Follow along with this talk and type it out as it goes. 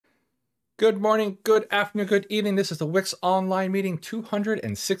Good morning, good afternoon, good evening. This is the WiX Online Meeting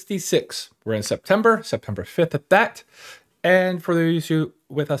 266. We're in September 5th at that. And for those of you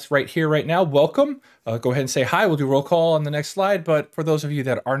with us right here, right now, welcome. Go ahead and say hi. We'll do roll call on the next slide. But for those of you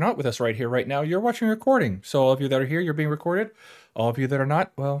that are not with us right here, right now, you're watching a recording. So all of you that are here, you're being recorded. All of you that are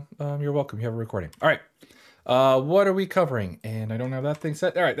not, well, you're welcome. You have a recording. All right. What are we covering? And I don't have that thing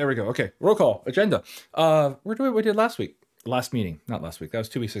set. All right, there we go. Okay, roll call, agenda. We're doing what we did last week. Last meeting, not last week. That was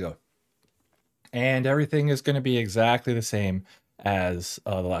 2 weeks ago. And everything is going to be exactly the same as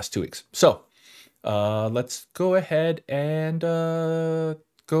the last 2 weeks. So let's go ahead and go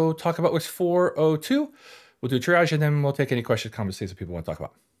talk about what's 402. We'll do triage and then we'll take any questions, comments, things that people want to talk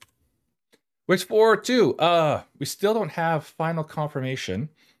about. Which 402? We still don't have final confirmation.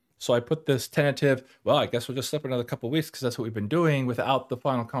 So I put this tentative, well, I guess we'll just slip another couple of weeks because that's what we've been doing without the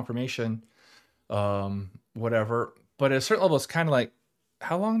final confirmation, whatever. But at a certain level, it's kind of like,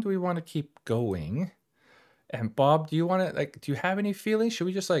 how long do we want to keep going? And Bob, do you want to, like, do you have any feelings? Should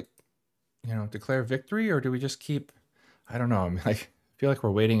we just, like, you know, declare victory, or do we just keep, I don't know. I mean, like, I feel like we're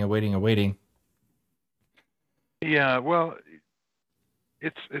waiting and waiting and waiting. Yeah, well,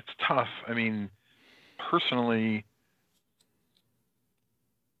 it's tough. I mean, personally,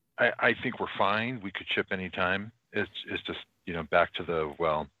 I think we're fine. We could ship anytime. It's just, you know, back to the,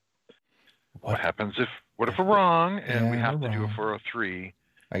 well, what happens if we're wrong and we have to do a 403?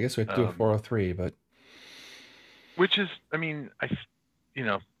 I guess we have to do a 403, but which is, I mean, you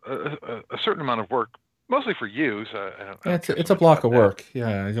know, a certain amount of work, mostly for you. So it's a block of work.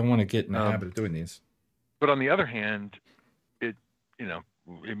 Yeah, I don't want to get in the habit of doing these. But on the other hand, it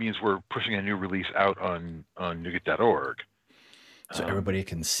means we're pushing a new release out on NuGet.org. So everybody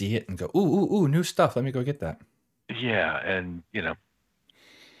can see it and go, ooh, new stuff. Let me go get that. Yeah, and you know,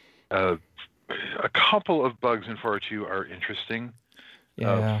 a couple of bugs in 402 are interesting.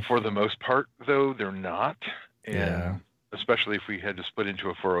 Yeah. For the most part, though, they're not. And yeah. Especially if we had to split into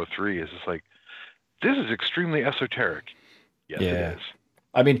a 403, it's just like, this is extremely esoteric. Yes, yeah. it is.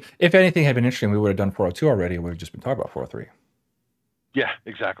 I mean, if anything had been interesting, we would have done 402 already. We would have just been talking about 403. Yeah,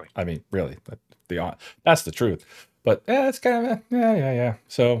 exactly. I mean, really, that's the truth. But it's kind of yeah.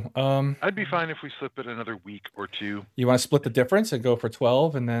 So I'd be fine if we slip it another week or two. You want to split the difference and go for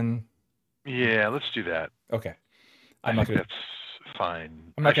 12 and then? Yeah, let's do that. Okay. I think that's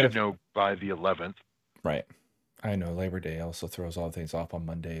fine. I should know by the 11th. Right. I know Labor Day also throws all things off on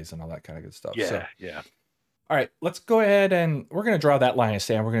Mondays and all that kind of good stuff. Yeah, yeah. All right, let's go ahead and we're going to draw that line of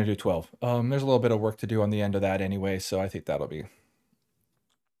sand. We're going to do 12. There's a little bit of work to do on the end of that anyway, so I think that'll be.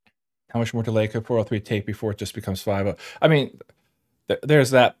 How much more delay could 403 take before it just becomes 5? I mean,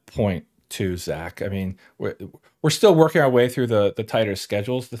 there's that point too, Zach. I mean, we're still working our way through the tighter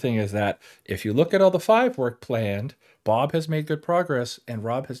schedules. The thing is that if you look at all the 5 work planned, Bob has made good progress and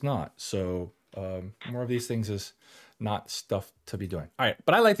Rob has not. So more of these things is not stuff to be doing. All right,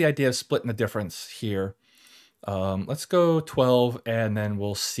 but I like the idea of splitting the difference here. Let's go 12 and then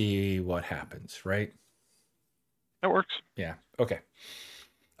we'll see what happens, right? That works. Yeah, okay.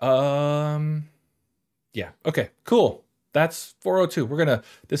 Yeah, okay, cool. That's 402.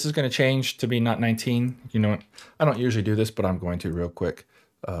 This is gonna change to be not 19. You know what? I don't usually do this, but I'm going to real quick.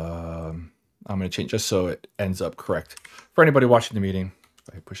 I'm gonna change just so it ends up correct. For anybody watching the meeting,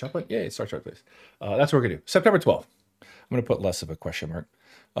 if I push up, yay, it starts right place. That's what we're gonna do. September 12th. I'm gonna put less of a question mark.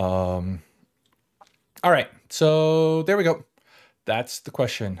 All right, so there we go. That's the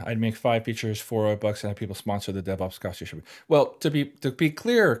question. I'd make 5 features, $4 and have people sponsor the DevOps cost issue. Well, to be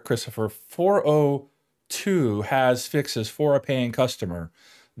clear, Christopher, 402 has fixes for a paying customer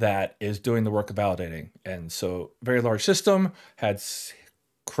that is doing the work of validating. And so very large system had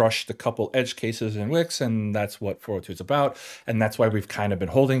crushed a couple edge cases in WiX, and that's what 402 is about. And that's why we've kind of been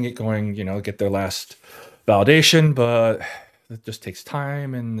holding it going, you know, get their last validation, but it just takes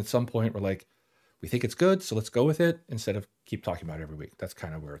time. And at some point we're like, we think it's good, so let's go with it instead of keep talking about it every week. That's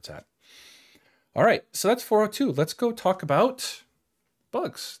kind of where it's at. All right, so that's 402. Let's go talk about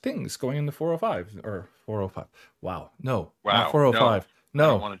bugs, things going into 405 or 405. Wow, no, not 405. No, I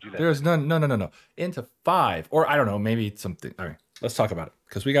don't want to do that. There's no. Into 5, or I don't know, maybe it's something. All right, let's talk about it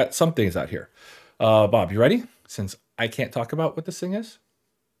because we got some things out here. Bob, you ready? Since I can't talk about what this thing is.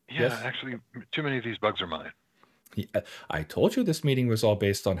 Yeah, yes? Actually, too many of these bugs are mine. I told you this meeting was all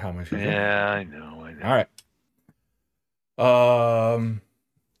based on how much. Yeah, I know. All right.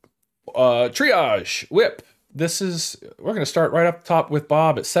 Triage, WIP. We're going to start right up top with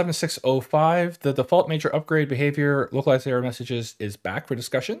Bob at 7605. The default major upgrade behavior localized error messages is back for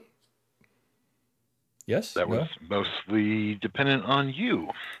discussion. Yes? That was mostly dependent on you.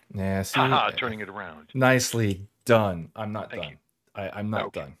 Yeah, see, turning it around. Nicely done. I'm not done. I'm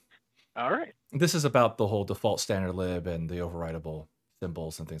not done. All right. This is about the whole default standard lib and the overridable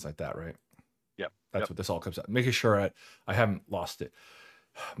symbols and things like that, right? Yep. That's Yep. what this all comes out. Making sure I haven't lost it.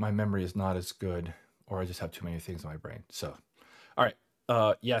 My memory is not as good, or I just have too many things in my brain. So, all right.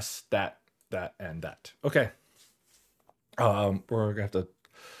 Yes, that, and that. Okay. We're gonna have to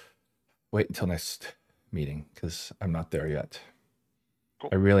wait until next meeting because I'm not there yet. Cool.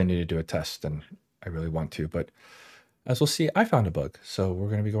 I really need to do a test, and I really want to, but as we'll see, I found a bug, so we're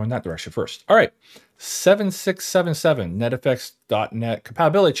going to be going that direction first. All right, 7677 neteffects.net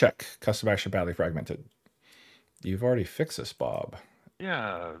compatibility check. Custom action badly fragmented. You've already fixed this, Bob.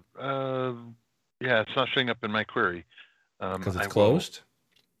 Yeah. Yeah, it's not showing up in my query. Because it's closed?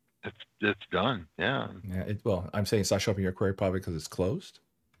 It's done. Yeah. Yeah. Well, I'm saying it's not showing up in your query probably because it's closed.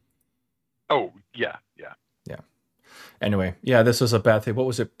 Oh, yeah. Yeah. Yeah. Anyway, yeah, this was a bad thing. What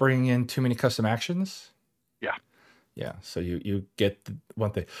was it? Bringing in too many custom actions? Yeah. Yeah. So you get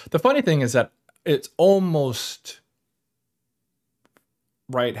one thing. The funny thing is that it's almost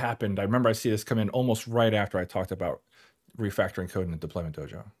right happened. I remember I see this come in almost right after I talked about refactoring code in the deployment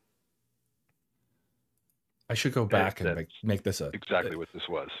dojo. I should go back and make this exactly what this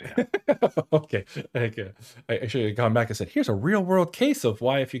was. Yeah. Okay. I should have gone back and said, here's a real world case of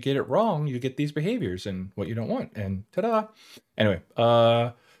why if you get it wrong, you get these behaviors and what you don't want. And ta-da. Anyway,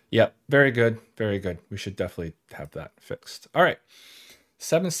 yeah, very good. Very good. We should definitely have that fixed. All right.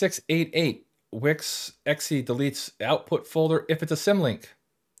 7688 WiX exe deletes output folder if it's a symlink.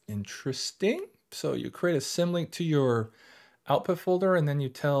 Interesting. So you create a symlink to your output folder and then you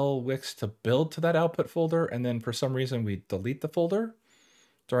tell WiX to build to that output folder, and then for some reason we delete the folder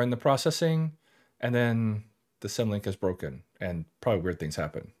during the processing, and then the symlink is broken and probably weird things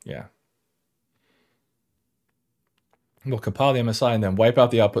happen. Yeah. We'll compile the MSI and then wipe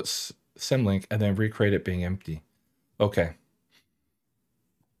out the output symlink and then recreate it being empty. Okay.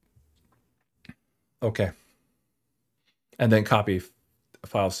 Okay. And then copy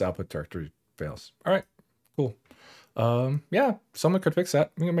files to output directory fails. All right, cool. Yeah, someone could fix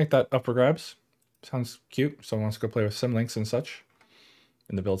that. We can make that up for grabs. Sounds cute. Someone wants to go play with symlinks and such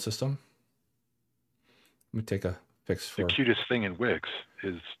in the build system. Let me take a fix for... The cutest thing in WiX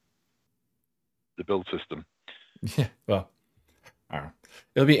is the build system. Yeah, well, I don't know.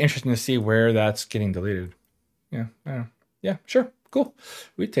 It'll be interesting to see where that's getting deleted. Yeah, I don't know. Yeah, sure, cool.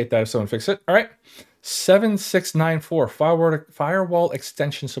 We'd take that if someone fixed it. All right. 7694 firewall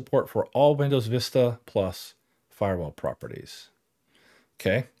extension support for all Windows Vista plus firewall properties.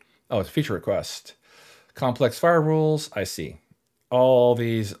 Okay. Oh, it's a feature request. Complex fire rules. I see. All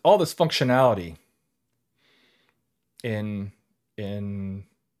this functionality in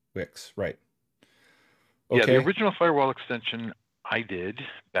WiX, right? Okay. Yeah, the original firewall extension I did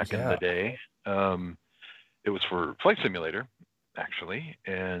back in the day. It was for Flight Simulator, actually,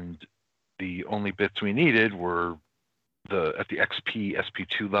 and the only bits we needed were at the XP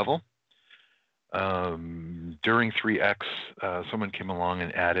SP2 level. During 3X, someone came along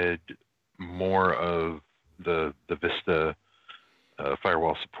and added more of the Vista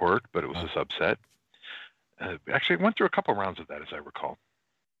firewall support, but it was a subset. Actually, it went through a couple rounds of that, as I recall.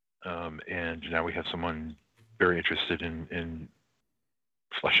 And now we have someone very interested in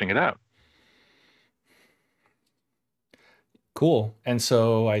fleshing it out. Cool. And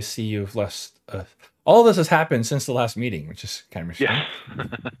so I see you've left. All this has happened since the last meeting, which is kind of interesting. Yeah.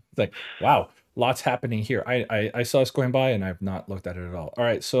 It's like, wow, lots happening here. I saw this going by and I've not looked at it at all. All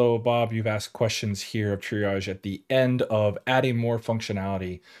right. So Bob, you've asked questions here of triage at the end of adding more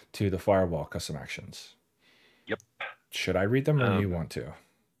functionality to the firewall custom actions. Yep. Should I read them or do you want to?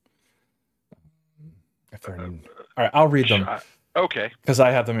 All right, I'll read them. Okay. Because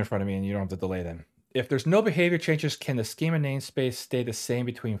I have them in front of me and you don't have to delay them. If there's no behavior changes, can the schema namespace stay the same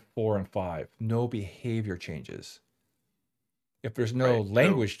between 4 and 5? No behavior changes. If there's no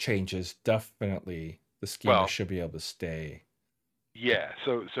language changes, definitely the schema should be able to stay. Yeah.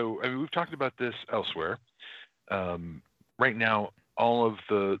 So I mean, we've talked about this elsewhere. Right now, all of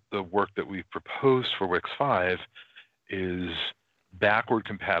the work that we've proposed for WiX 5 is backward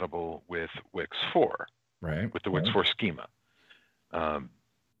compatible with WiX 4, right? With the WiX 4 schema.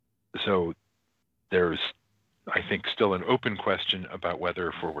 So there's, I think, still an open question about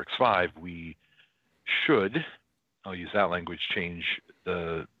whether for WiX 5 we should, I'll use that language, change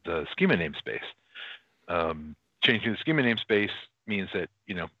the schema namespace. Changing the schema namespace means that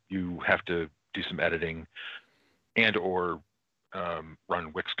you have to do some editing and or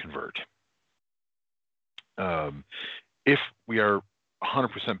run WiX convert. If we are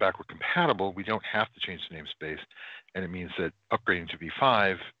 100% backward compatible, we don't have to change the namespace, and it means that upgrading to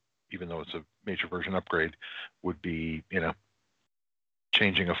V5, even though it's a major version upgrade, would be,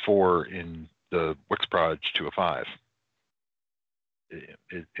 changing a 4 in the WiX proj to a 5.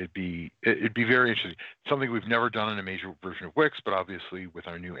 It'd be very interesting. Something we've never done in a major version of WiX, but obviously with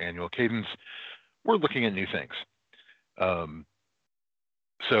our new annual cadence, we're looking at new things.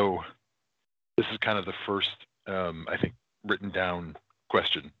 So this is kind of the first, I think, written down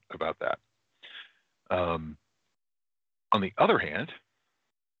question about that. On the other hand,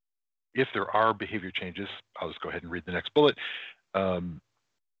 if there are behavior changes, I'll just go ahead and read the next bullet.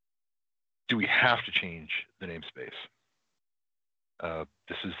 Do we have to change the namespace?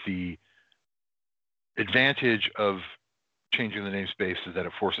 This is the advantage of changing the namespace, is that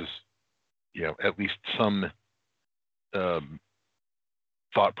it forces, at least some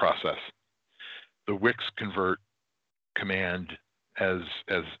thought process. The WiX convert command, as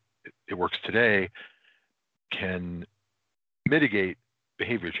it works today, can mitigate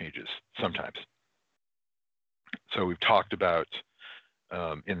behavior changes sometimes. So we've talked about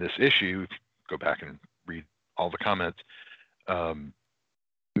in this issue, go back and read all the comments,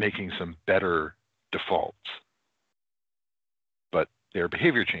 making some better defaults, but they're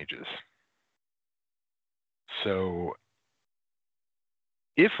behavior changes. So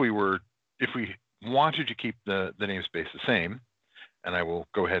if we wanted to keep the namespace the same, and I will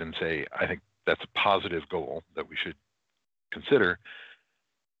go ahead and say I think that's a positive goal that we should consider,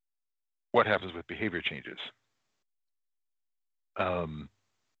 what happens with behavior changes?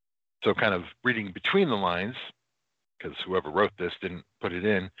 So kind of reading between the lines, because whoever wrote this didn't put it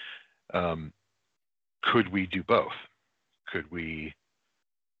in, could we do both? Could we,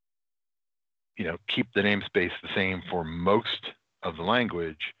 keep the namespace the same for most of the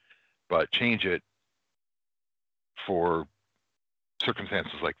language, but change it for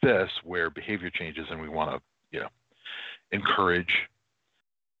circumstances like this where behavior changes and we want to, encourage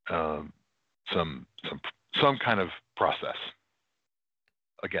some kind of process?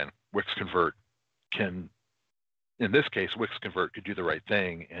 Again, WiX convert can, in this case, WiX convert could do the right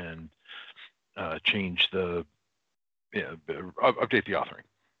thing and change update the authoring.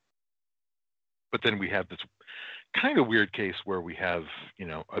 But then we have this kind of weird case where we have,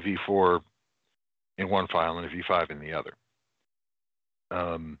 a v4 in one file and a v5 in the other,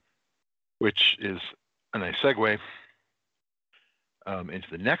 which is a nice segue into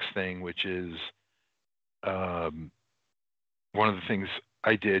the next thing, which is one of the things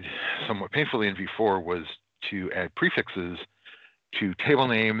I did somewhat painfully in v4 was to add prefixes to table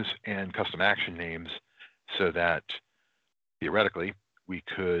names and custom action names so that theoretically we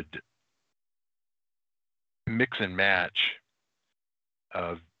could mix and match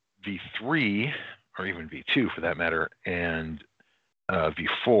v3 or even v2 for that matter and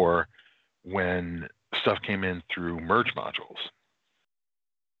v4 when stuff came in through merge modules.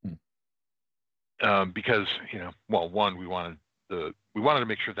 Because one, we wanted to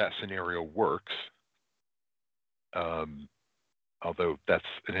make sure that scenario works. Although that's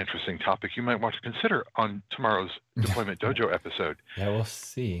an interesting topic you might want to consider on tomorrow's Deployment Dojo episode. Yeah, we'll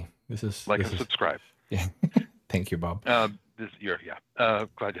see. Subscribe. Yeah. Thank you, Bob. Glad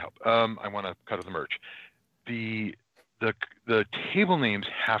to help. I want to cut to the merge. The table names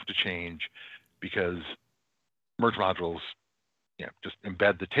have to change because merge modules, just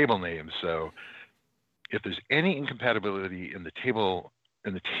embed the table names. So if there's any incompatibility in the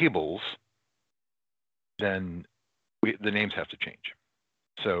tables, then the names have to change.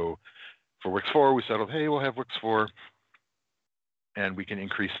 So for WiX4, we settled, hey, we'll have WiX4, and we can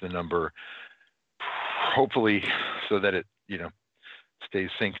increase the number, hopefully, so that it stays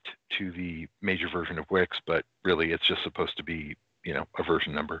synced to the major version of WiX, but really it's just supposed to be a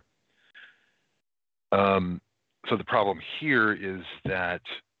version number. So the problem here is that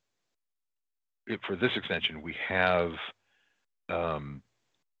for this extension we have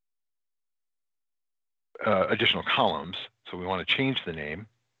additional columns, so we want to change the name.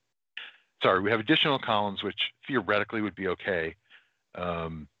 Sorry, we have additional columns, which theoretically would be okay,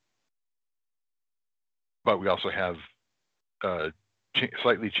 but we also have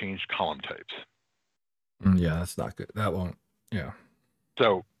slightly changed column types. Yeah, that's not good. That won't, yeah.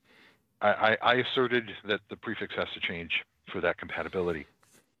 So I asserted that the prefix has to change for that compatibility.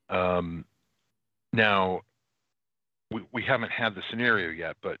 Now, we haven't had the scenario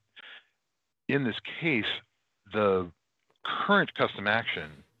yet, but in this case, the current custom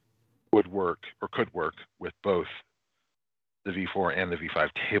action would work or could work with both the v4 and the v5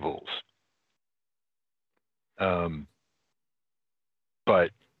 tables.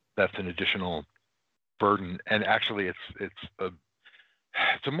 But that's an additional burden, and actually it's a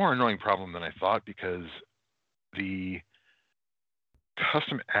more annoying problem than I thought, because the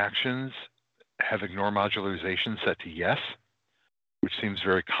custom actions have ignore modularization set to yes, which seems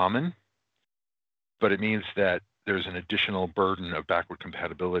very common, but it means that there's an additional burden of backward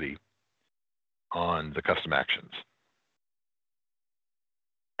compatibility on the custom actions.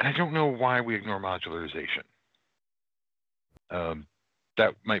 And I don't know why we ignore modularization.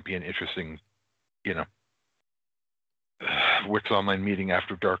 That might be an interesting, WiX Online Meeting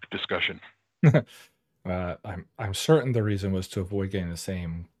after dark discussion. I'm certain the reason was to avoid getting the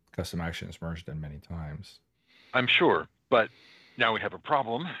same custom actions merged in many times. I'm sure, but now we have a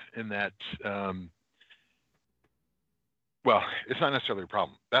problem in that, well, it's not necessarily a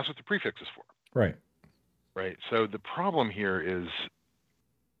problem. That's what the prefix is for. Right. Right. So the problem here is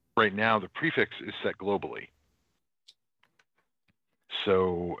right now the prefix is set globally.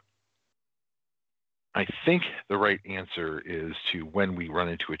 So I think the right answer is to, when we run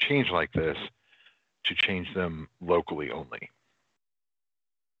into a change like this, to change them locally only.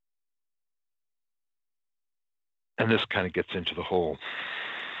 And this kind of gets into the whole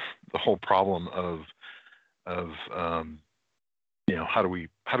problem of how do we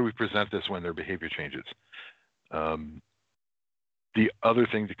present this when their behavior changes. The other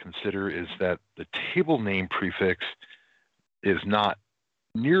thing to consider is that the table name prefix is not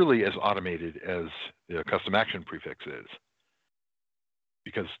nearly as automated as the custom action prefix is,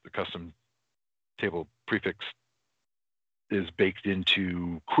 because the custom table prefix is baked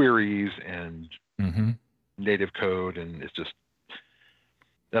into queries and native code, and it's just,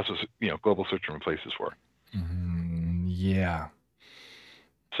 that's what global search and replace is for. Yeah.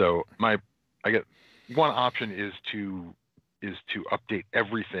 So I get one option is to update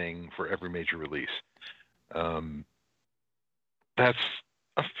everything for every major release. That's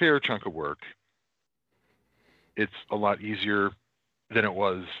a fair chunk of work. It's a lot easier than it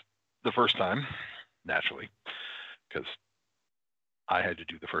was the first time, naturally, because I had to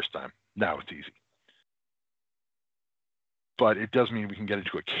do the first time. Now it's easy. But it does mean we can get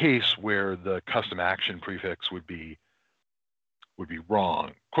into a case where the custom action prefix would be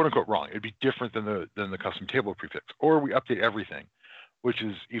wrong, quote unquote wrong. It'd be different than the custom table prefix, or we update everything, which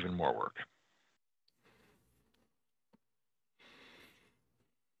is even more work.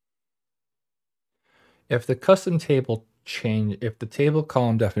 If the custom table change, if the table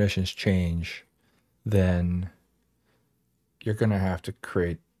column definitions change, then you're going to have to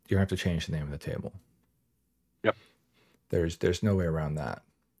change the name of the table. Yep. There's no way around that,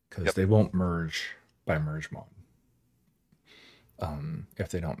 because they won't merge by merge mod if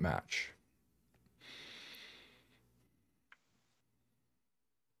they don't match.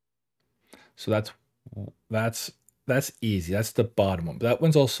 So that's easy. That's the bottom one. But that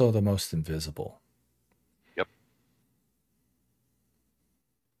one's also the most invisible. Yep.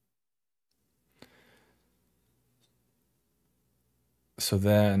 So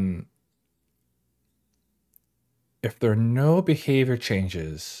then, if there are no behavior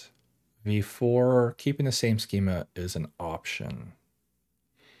changes, v4 keeping the same schema is an option.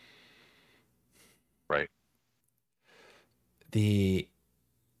 Right. This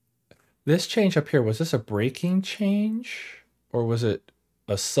change up here, was this a breaking change, or was it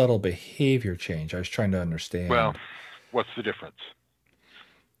a subtle behavior change? I was trying to understand. Well, what's the difference?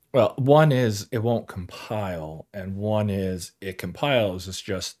 Well, one is it won't compile, and one is it compiles. It's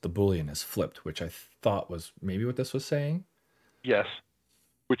just the Boolean is flipped, which I thought was maybe what this was saying. Yes,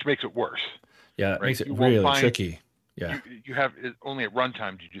 which makes it worse. Yeah, it makes it really tricky. Yeah, you have only at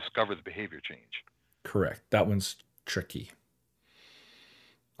runtime do you discover the behavior change. Correct. That one's tricky.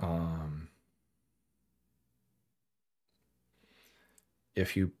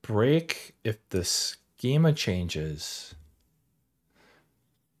 If the schema changes,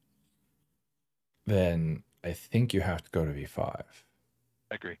 then I think you have to go to v5.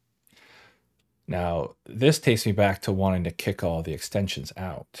 I agree. Now, this takes me back to wanting to kick all the extensions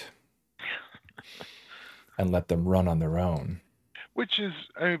out and let them run on their own. Which is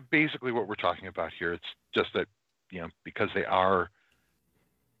basically what we're talking about here. It's just that, because they are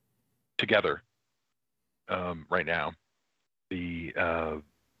together right now,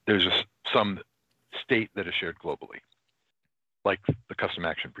 there's just some state that is shared globally, like the custom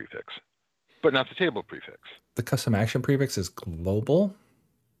action prefix, but not the table prefix. The custom action prefix is global?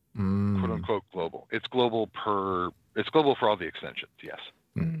 Quote unquote global. It's global for all the extensions, yes.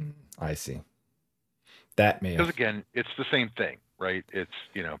 I see. That may, because again, it's the same thing, right? It's,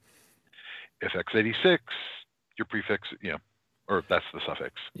 if x86, your prefix, or that's the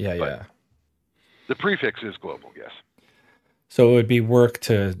suffix. Yeah, but yeah. The prefix is global, yes. So it would be work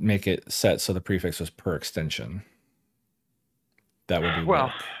to make it set so the prefix was per extension. That would be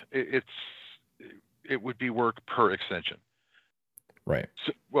work. It would be work per extension. Right.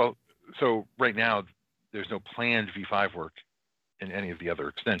 So right now, there's no planned v5 work in any of the other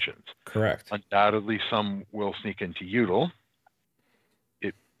extensions. Correct. Undoubtedly, some will sneak into util,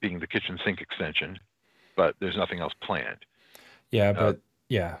 it being the kitchen sink extension, but there's nothing else planned. Yeah, but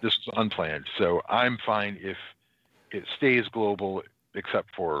yeah. This is unplanned, so I'm fine if it stays global,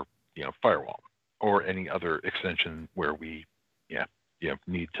 except for firewall or any other extension where we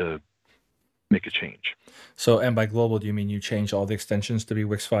need to make a change. So, and by global, do you mean you change all the extensions to be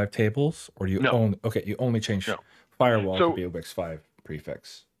WiX 5 tables, or do you No, you only change no. firewall to So be a WiX 5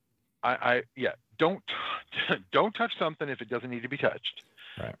 prefix? don't touch something if it doesn't need to be touched.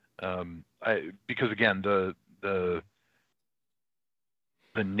 Right. Because again, the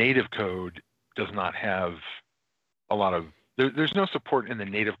native code does not have a lot of there's no support in the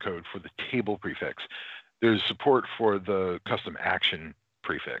native code for the table prefix. There's support for the custom action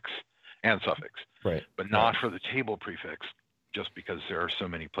prefix and suffix, right, but not for the table prefix, just because there are so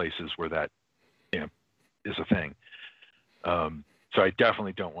many places where that is a thing. So I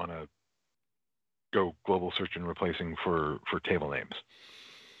definitely don't want to go global search and replacing for table names.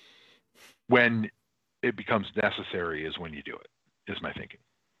 When it becomes necessary is when you do it, is my thinking.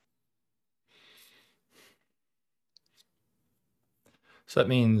 So that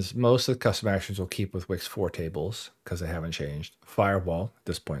means most of the custom actions will keep with WiX 4 tables because they haven't changed. Firewall, at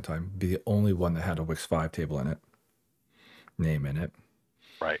this point in time, be the only one that had a WiX 5 table in it, name in it.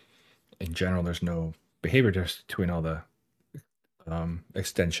 Right. In general, there's no behavior difference between all the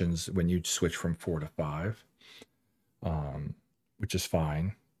extensions when you switch from 4 to 5, which is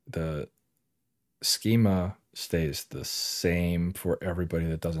fine. The schema stays the same for everybody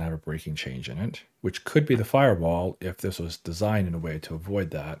that doesn't have a breaking change in it, which could be the firewall if this was designed in a way to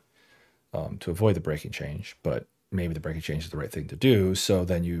avoid that, to avoid the breaking change. But maybe the breaking change is the right thing to do, so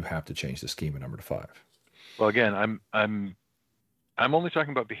then you have to change the schema number to 5. Well, again, I'm only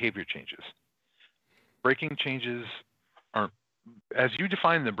talking about behavior changes. Breaking changes aren't, as you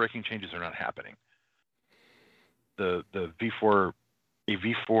define them, breaking changes are not happening. The V4, a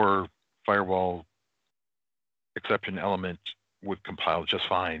V4 firewall exception element would compile just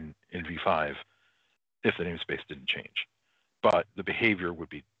fine in V5 if the namespace didn't change, but the behavior would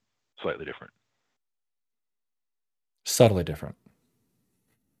be slightly different. Subtly different.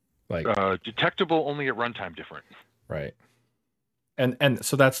 Like detectable only at runtime different. Right. And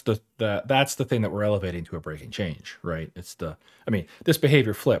so that's the thing that we're elevating to a breaking change, right? It's this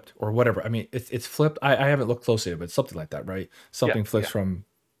behavior flipped or whatever. I mean, it's flipped. I haven't looked closely, but it's something like that, right? Something flips from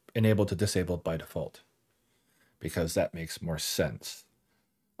enabled to disabled by default, because that makes more sense.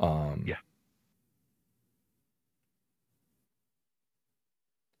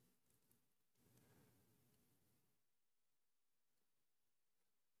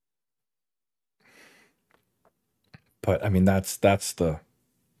 But I mean, that's the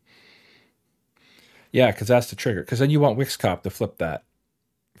because that's the trigger. Because then you want WixCop to flip that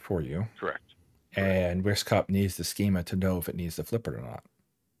for you. Correct. And WixCop needs the schema to know if it needs to flip it or not.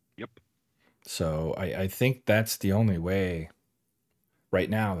 Yep. So I think that's the only way right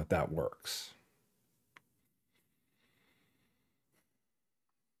now that works.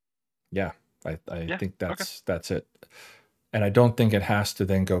 Yeah, I think that's it. And I don't think it has to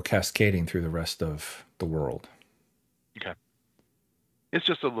then go cascading through the rest of the world. Okay. It's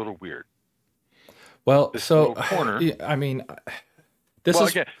just a little weird. Well, this so corner. I mean,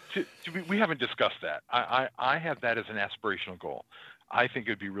 again, we haven't discussed that. I have that as an aspirational goal. I think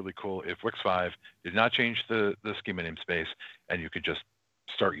it'd be really cool if WiX 5 did not change the schema namespace, and you could just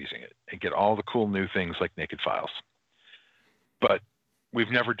start using it and get all the cool new things like naked files. But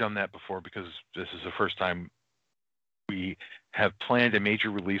we've never done that before because this is the first time we have planned a major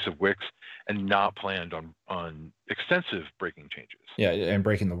release of WiX and not planned on extensive breaking changes. Yeah, and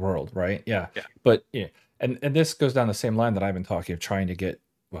breaking the world, right? Yeah. But and this goes down the same line that I've been talking of, trying to get,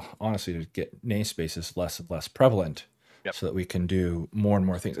 well, honestly, to get namespaces less and less prevalent, so that we can do more and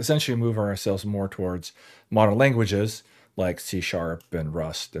more things. Essentially, move ourselves more towards modern languages like C# and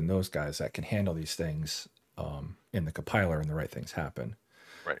Rust and those guys that can handle these things in the compiler, and the right things happen.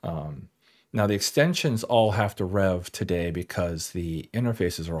 Right. Now, the extensions all have to rev today because the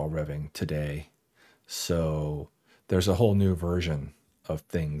interfaces are all revving today. So there's a whole new version of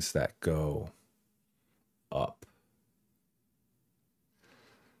things that go up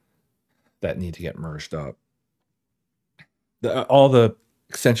that need to get merged up. All the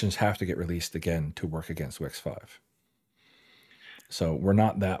extensions have to get released again to work against WiX 5. So we're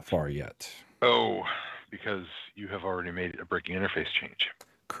not that far yet. Oh, because you have already made a breaking interface change.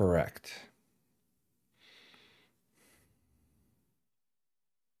 Correct.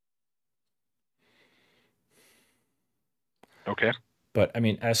 Okay. But I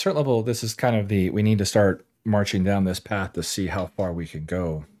mean, at a certain level, this is kind of we need to start marching down this path to see how far we can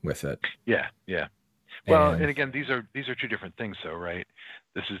go with it. Yeah, yeah. Well, and And again, these are two different things, though, right?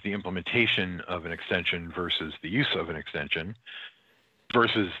 This is the implementation of an extension versus the use of an extension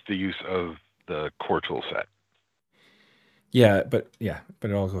versus the use of the core tool set. but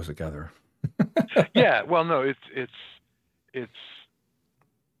it all goes together. Yeah, well, no, it's it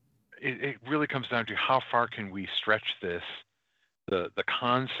really comes down to how far can we stretch the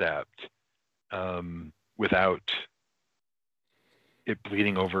concept without it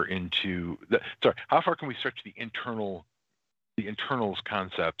bleeding over into how far can we stretch the internals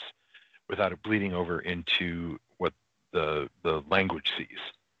concepts without it bleeding over into what the language sees.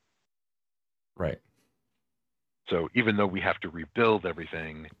 Right. So even though we have to rebuild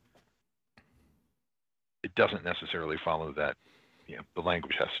everything, it doesn't necessarily follow that the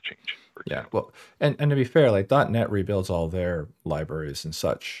language has to change, for Yeah. example. Well, and to be fair, like .NET rebuilds all their libraries and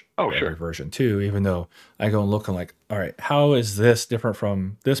such Oh, every sure. version too, even though I go and look and like, all right, how is this different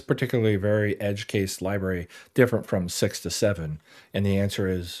from this particularly very edge case library different from 6 to 7? And the answer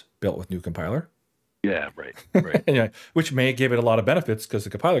is built with new compiler. Yeah, right, right. Which may give it a lot of benefits because the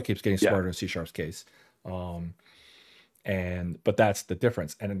compiler keeps getting Yeah. smarter in C# case. But that's the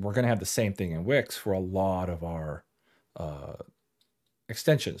difference. And we're going to have the same thing in WiX for a lot of our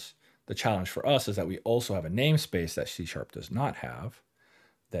extensions. The challenge for us is that we also have a namespace that C# does not have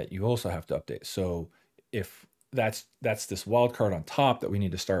that you also have to update. So if that's this wild card on top that we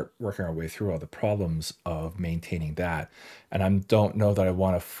need to start working our way through all the problems of maintaining that. And I don't know that I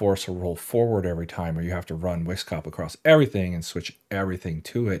want to force a roll forward every time or you have to run WixCop across everything and switch everything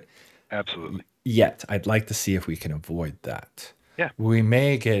to it. Absolutely. Yet I'd like to see if we can avoid that. Yeah. We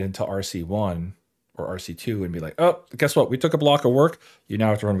may get into RC1 or RC2 and be like, oh, guess what? We took a block of work. You now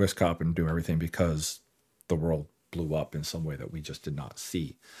have to run WixCop and do everything because the world blew up in some way that we just did not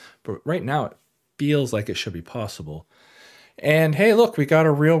see. But right now it feels like it should be possible. And hey, look, we got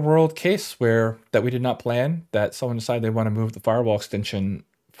a real world case that we did not plan, that someone decided they want to move the firewall extension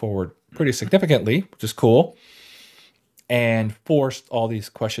forward pretty significantly, which is cool, and forced all these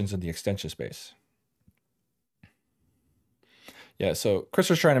questions in the extension space. Yeah, so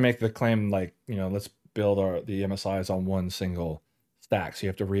Chris was trying to make the claim like, let's build the MSIs on one single stack. So you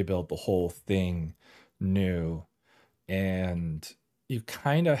have to rebuild the whole thing new. And you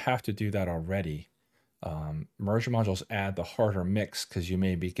kind of have to do that already. Merge modules add the harder mix because you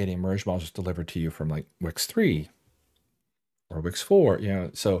may be getting merge modules delivered to you from like WiX 3 or WiX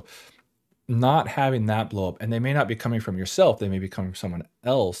 4, so not having that blow up, and they may not be coming from yourself, they may be coming from someone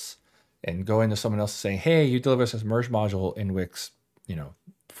else, and going to someone else saying, hey, you deliver us this merge module in WiX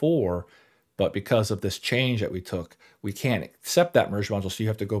 4, but because of this change that we took, we can't accept that merge module, so you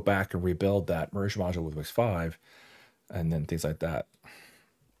have to go back and rebuild that merge module with WiX 5, and then things like that.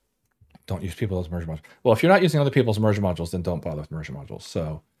 Don't use people's merge modules. Well, if you're not using other people's merge modules, then don't bother with merge modules.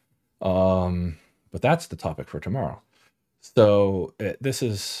 So, but that's the topic for tomorrow. So I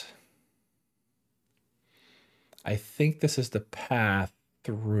think this is the path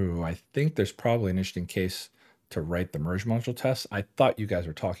through. I think there's probably an interesting case to write the merge module test. I thought you guys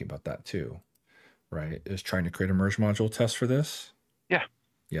were talking about that too, right? Is trying to create a merge module test for this? Yeah.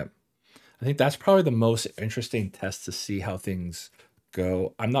 Yep. I think that's probably the most interesting test to see how things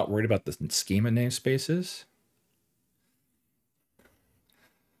go. I'm not worried about the schema namespaces.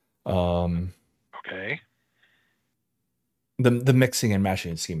 Okay. The mixing and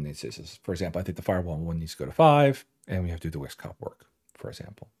matching in schema namespaces. For example, I think the firewall one needs to go to 5, and we have to do the WixCop work, for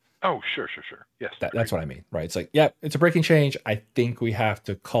example. Oh, sure. Yes. That's what I mean, right? It's like, yeah, it's a breaking change. I think we have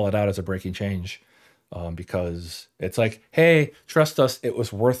to call it out as a breaking change because it's like, hey, trust us, it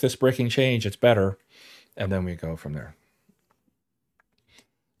was worth this breaking change. It's better. And then we go from there.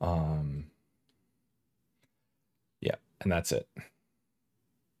 Yeah, and that's it.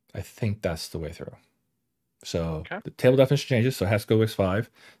 I think that's the way through. So the table definition changes, so it has to go WiX 5.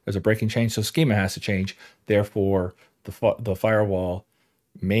 There's a breaking change, so schema has to change. Therefore, the firewall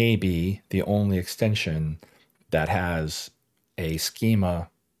may be the only extension that has a schema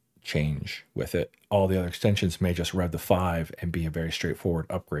change with it. All the other extensions may just rev the 5 and be a very straightforward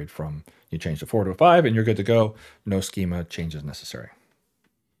upgrade from you change the 4 to a 5 and you're good to go. No schema changes necessary.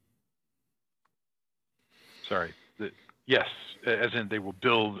 Sorry. Yes, as in they will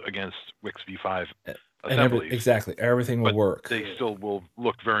build against WiX v5 assemblies. Exactly. Everything will work. They still will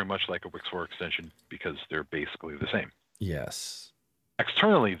look very much like a WiX 4 extension because they're basically the same. Yes.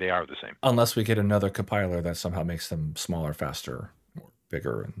 Externally, they are the same. Unless we get another compiler that somehow makes them smaller, faster, or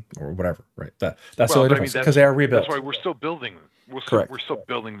bigger, or whatever, right? That's the only difference because they are rebuilt. That's why we're still building. Correct. We're still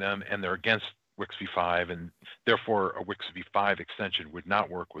building them, and they're against WiX v5, and therefore a WiX v5 extension would not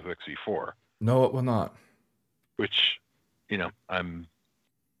work with WiX v4. No, it will not. which, I'm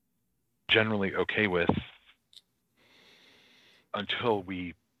generally okay with until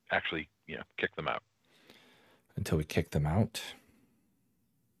we actually, kick them out. Until we kick them out.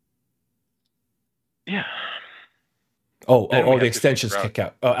 Yeah. Oh, the extensions kick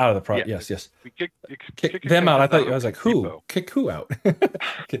out. Oh, out of the product. Yeah, Yes. we kick them out. extensions I was like, who? depot. Kick who out?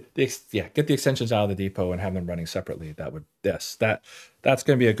 Get the extensions out of the depot and have them running separately. That's going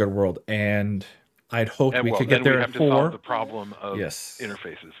to be a good world. And I'd hoped we could get there at 4. To solve the problem of yes.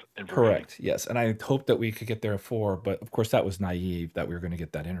 interfaces and versioning. Correct. Yes. And I hoped that we could get there at 4, but of course that was naive that we were going to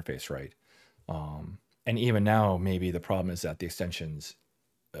get that interface right. And even now, maybe the problem is that the extensions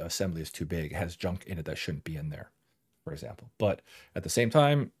assembly is too big. It has junk in it that shouldn't be in there, for example. But at the same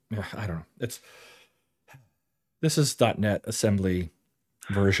time, I don't know. This is .NET assembly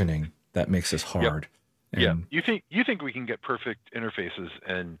versioning that makes this hard. Yep. You think we can get perfect interfaces,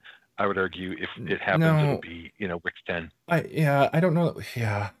 and I would argue if it happens, it'll be WiX 10. I don't know.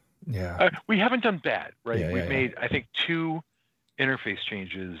 Yeah. We haven't done bad, right? Yeah, We've made I think 2 interface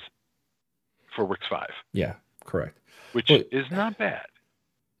changes for WiX 5. Yeah, correct. Which is not bad.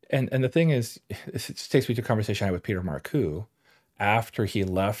 And the thing is, it takes me to a conversation I had with Peter Marcoux after he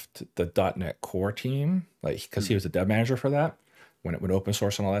left the .NET Core team, like because he was the dev manager for that when it went open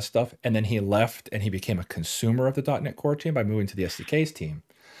source and all that stuff. And then he left and he became a consumer of the .NET Core team by moving to the SDKs team.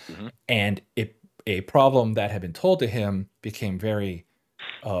 Mm-hmm. And a problem that had been told to him became very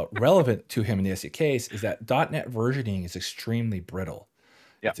relevant to him in the SDKs is that .NET versioning is extremely brittle.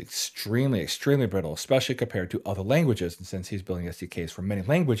 Yep. It's extremely, extremely brittle, especially compared to other languages. And since he's building SDKs for many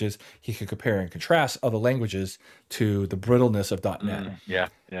languages, he can compare and contrast other languages to the brittleness of .NET.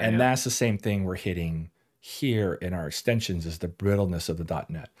 And that's the same thing we're hitting here in our extensions is the brittleness of the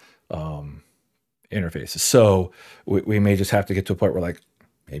 .NET interfaces. So we may just have to get to a point where like,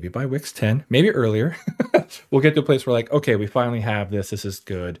 maybe by WiX 10, maybe earlier, we'll get to a place where like, okay, we finally have this. This is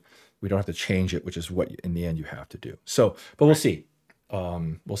good. We don't have to change it, which is what in the end you have to do. So, but we'll see.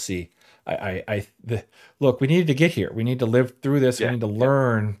 We'll see. Look, we needed to get here. We need to live through this. We need to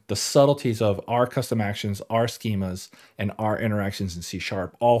learn the subtleties of our custom actions, our schemas, and our interactions in C#,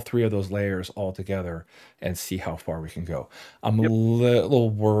 all 3 of those layers all together, and see how far we can go. I'm a little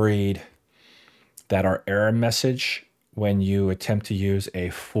worried that our error message when you attempt to use a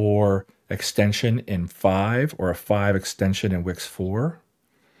 4 extension in 5 or a 5 extension in WiX 4,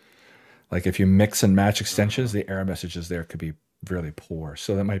 like if you mix and match extensions, the error messages there could be really poor.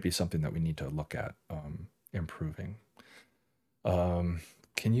 So that might be something that we need to look at improving. One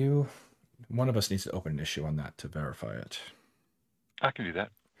of us needs to open an issue on that to verify it. I can do that.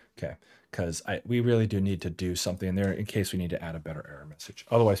 Okay, because we really do need to do something there in case we need to add a better error message.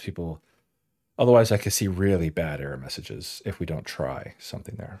 Otherwise I could see really bad error messages if we don't try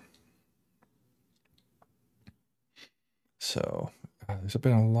something there. So there's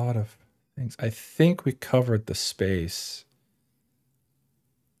been a lot of things. I think we covered the space.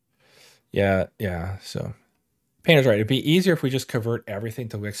 Yeah. So Painter's right. It'd be easier if we just convert everything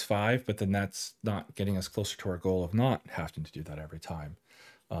to WiX 5, but then that's not getting us closer to our goal of not having to do that every time.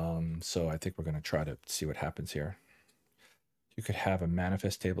 So I think we're going to try to see what happens here. You could have a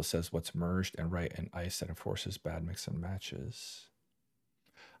manifest table that says what's merged and write an ICE that enforces bad mix and matches.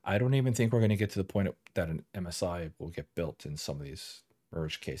 I don't even think we're going to get to the point that an MSI will get built in some of these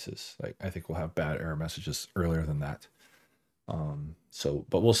merge cases. Like I think we'll have bad error messages earlier than that.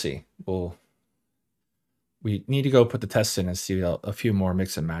 But we'll see. We need to go put the tests in and see a few more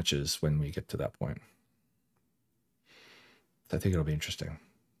mix and matches when we get to that point. I think it'll be interesting.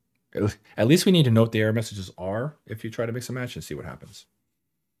 At least we need to know what the error messages are if you try to mix and match and see what happens.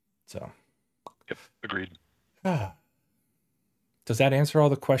 So. Yep, agreed. Does that answer all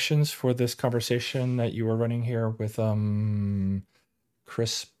the questions for this conversation that you were running here with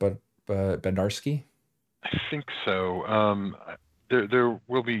Chris Bendarski? I think so.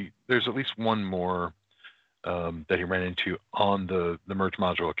 There's at least one more that he ran into on the merge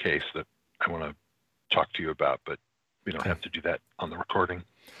module case that I want to talk to you about, but we don't have to do that on the recording.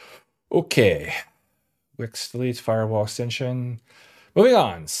 Okay. WiX deletes firewall extension. Moving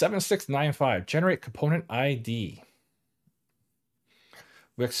on. 7695. Generate component ID.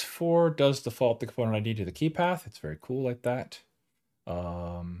 WiX 4 does default the component ID to the key path. It's very cool like that.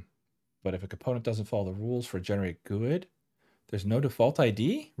 But if a component doesn't follow the rules for generate GUID, there's no default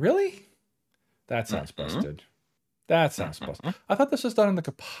ID? Really? That sounds busted. That sounds busted. I thought this was done in the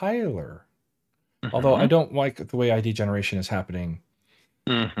compiler. Although I don't like the way ID generation is happening.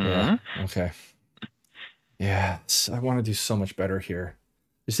 Yeah. Okay. Yeah. I want to do so much better here.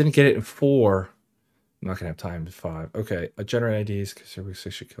 Just didn't get it in 4. I'm not going to have time to 5. Okay. A generate IDs because we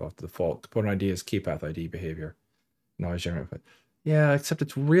should kill off the default. Component ID is key path ID behavior. No, I generate. But yeah, except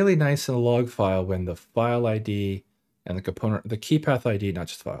it's really nice in a log file when the file ID and the key path ID, not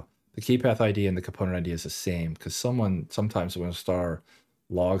just file, the key path ID and the component ID is the same because sometimes when a star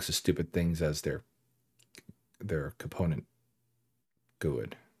logs the stupid things as their component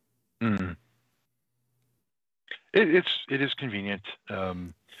GUID. Mm. It is convenient.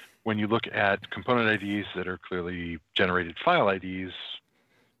 When you look at component IDs that are clearly generated file IDs,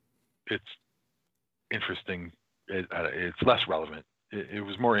 it's interesting. It's less relevant. It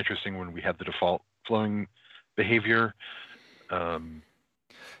was more interesting when we had the default flowing behavior,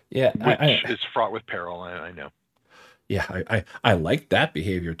 Yeah, which is fraught with peril. I know. Yeah, I like that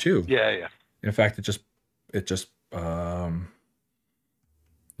behavior too. Yeah. In fact, it just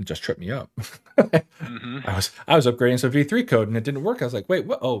tripped me up. Mm-hmm. I was upgrading some V3 code and it didn't work. I was like, wait,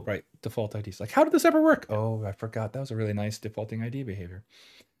 what? Oh, right, default IDs. Like, how did this ever work? Oh, I forgot. That was a really nice defaulting ID behavior.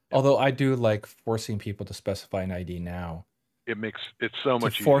 Yep. Although I do like forcing people to specify an ID now. It's so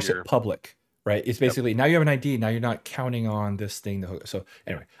much easier. Force it public, right? It's basically now you have an ID. Now you're not counting on this thing to hook. So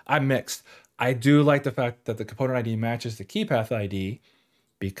anyway, I'm mixed. I do like the fact that the component ID matches the key path ID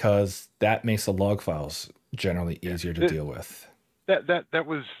because that makes the log files generally easier to deal with. That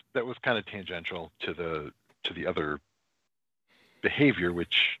was kind of tangential to the other behavior,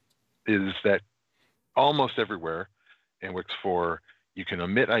 which is that almost everywhere in WiX 4 you can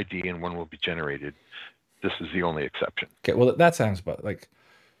omit ID and one will be generated. This is the only exception. Okay, well that sounds like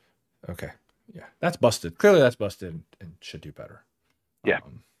okay, yeah, that's busted. Clearly that's busted and should do better. Yeah.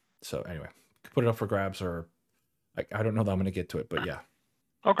 So anyway, put it up for grabs, or I don't know that I'm going to get to it, but yeah.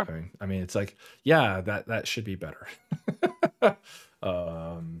 Okay. I mean, it's like, yeah, that should be better.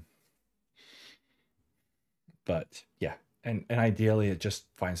 But yeah, and ideally it just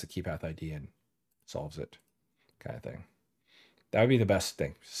finds the key path ID and solves it, kind of thing. That would be the best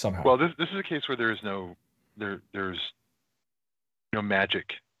thing somehow. Well, this is a case where there's no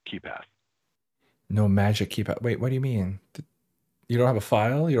magic key path. No magic key path. Wait, what do you mean? You don't have a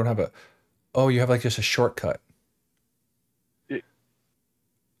file? You don't have a... Oh, you have like just a shortcut.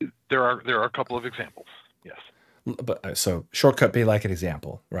 There are a couple of examples. Yes. But so shortcut be like an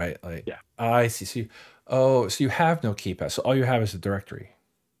example, right? Like, yeah. I see. So you have no key path. So all you have is a directory.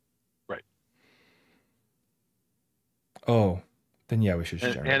 Right. Oh, then yeah, we should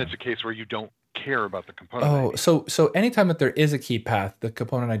generate. And it's a case where you don't care about the component ID. So anytime that there is a key path, the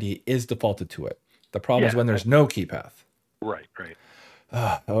component ID is defaulted to it. The problem is when there's no key path. Right.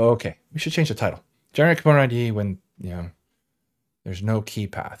 Okay. We should change the title. Generate component ID when, there's no key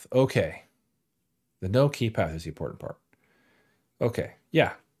path. Okay. The no key path is the important part. Okay.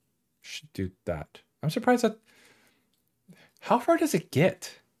 Yeah. Should do that. I'm surprised that... How far does it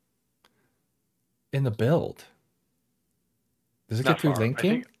get in the build? Does it get through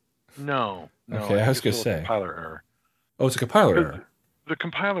linking? No. Okay, I was going to say. Compiler error. Oh, it's a compiler error. The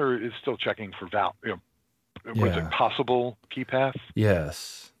compiler is still checking for was a possible key path.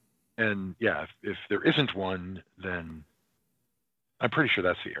 Yes. And yeah, if there isn't one, then I'm pretty sure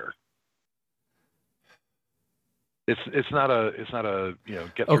that's the error. It's not a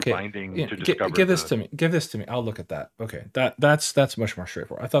get through binding to discover. Give this to me. I'll look at that. Okay, that's much more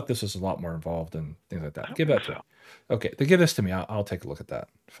straightforward. I thought this was a lot more involved and things like that. Give that to me. Okay, then give this to me. I'll take a look at that.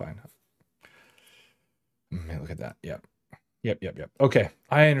 Fine. Let me look at that. Yep. Okay,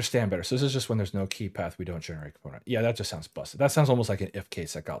 I understand better. So this is just when there's no key path, we don't generate component. Yeah, that just sounds busted. That sounds almost like an if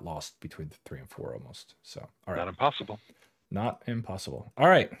case that got lost between 3 and 4 almost. So all right. Not impossible. Not impossible. All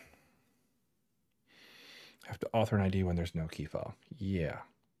right. Have to author an ID when there's no key file. Yeah,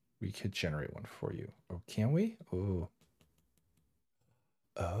 we could generate one for you. Oh, can we? Oh,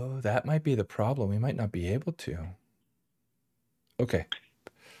 that might be the problem. We might not be able to. Okay,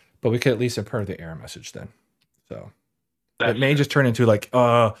 but we could at least import the error message then. So it may just turn into like,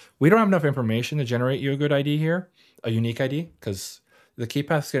 we don't have enough information to generate you a good ID here, a unique ID, because the key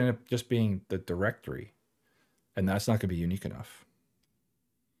path is going to end up just being the directory, and that's not going to be unique enough.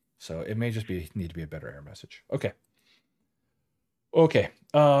 So it may just need to be a better error message. Okay.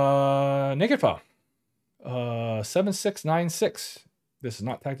 Naked file. 7696. This is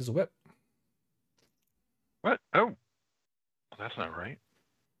not tagged as a WIP. What? Oh, that's not right.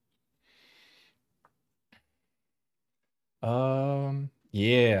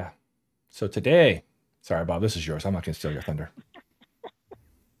 Yeah. So today, sorry, Bob, this is yours. I'm not going to steal your thunder.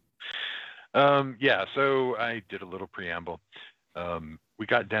 Yeah, so I did a little preamble. We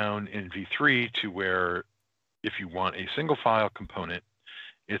got down in V3 to where if you want a single file component,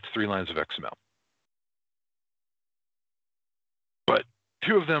 it's 3 lines of XML. But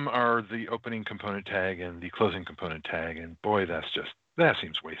 2 of them are the opening component tag and the closing component tag, and boy, that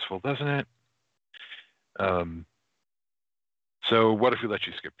seems wasteful, doesn't it? So what if we let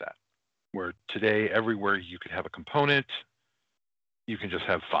you skip that? Where today, everywhere you could have a component, you can just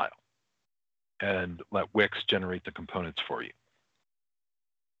have file and let WiX generate the components for you,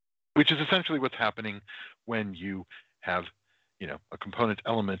 which is essentially what's happening when you have, a component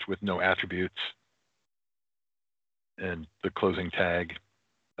element with no attributes and the closing tag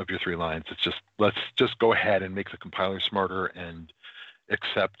of your 3 lines. It's just, let's just go ahead and make the compiler smarter and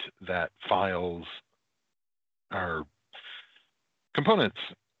accept that files are components.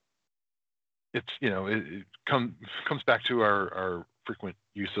 It's, it comes back to our frequent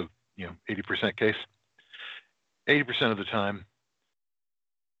use of, 80% case. 80% of the time,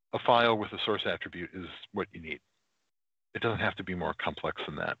 a file with a source attribute is what you need. It doesn't have to be more complex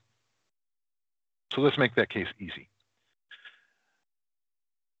than that. So let's make that case easy.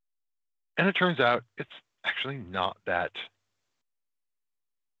 And it turns out it's actually not that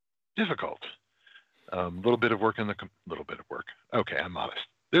difficult. Little bit of work. Okay, I'm modest.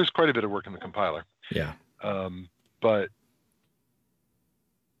 There's quite a bit of work in the compiler. Yeah. But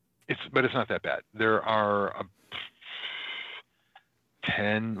it's not that bad. There are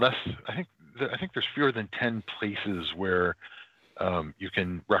 10 less. I think there's fewer than 10 places where you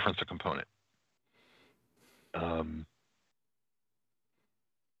can reference a component.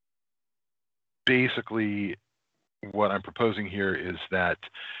 Basically, what I'm proposing here is that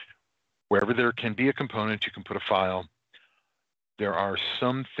wherever there can be a component, you can put a file. There are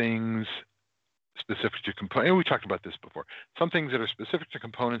some things specific to components, and we talked about this before, some things that are specific to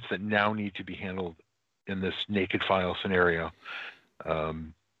components that now need to be handled in this naked file scenario.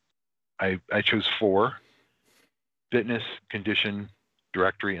 I chose 4: fitness, condition,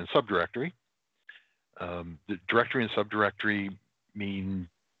 directory, and subdirectory. The directory and subdirectory mean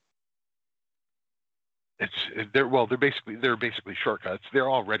they're basically shortcuts. They're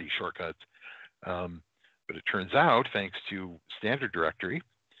already shortcuts. But it turns out, thanks to standard directory,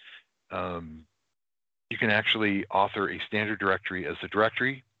 you can actually author a standard directory as the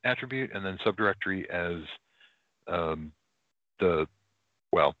directory attribute and then subdirectory as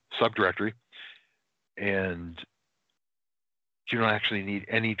subdirectory. And you don't actually need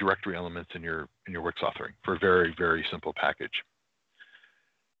any directory elements in your WiX authoring for a very, very simple package.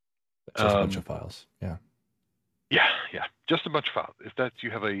 It's just a bunch of files. Yeah. Yeah. Just a bunch of files. If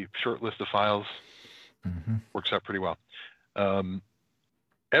you have a short list of files, works out pretty well.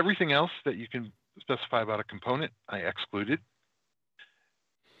 Everything else that you can specify about a component, I excluded.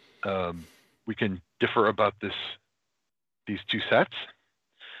 We can differ about these 2 sets.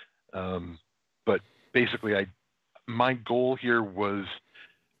 But basically, my goal here was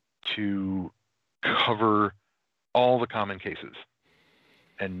to cover all the common cases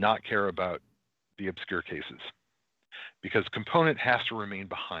and not care about the obscure cases, because component has to remain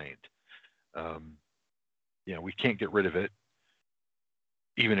behind. We can't get rid of it,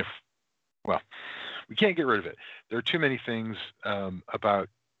 we can't get rid of it. There are too many things about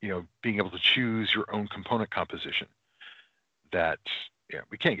being able to choose your own component composition that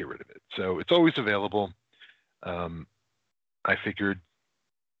we can't get rid of it. So it's always available. I figured,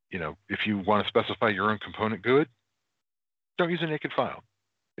 if you want to specify your own component GUID, don't use a naked file.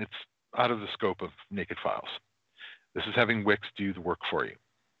 It's out of the scope of naked files. This is having WiX do the work for you.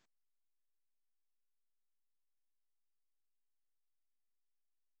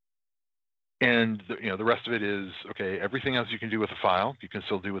 And the rest of it is, okay, everything else you can do with a file, you can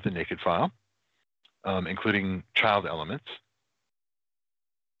still do with a naked file, including child elements.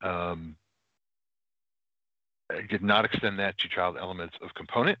 I did not extend that to child elements of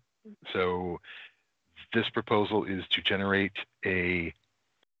component. So this proposal is to generate a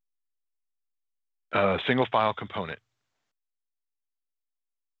single file component,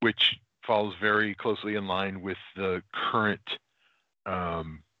 which falls very closely in line with the current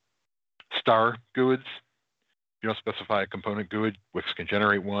star GUIDs. If you don't specify a component GUID, WiX can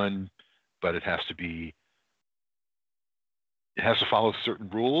generate one, but it has to follow certain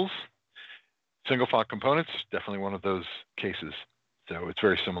rules. Single file components, definitely one of those cases. So it's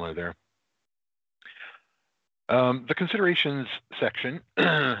very similar there. The considerations section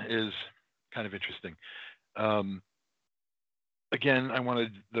is kind of interesting. Again, I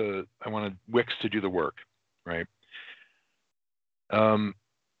wanted WiX to do the work, right?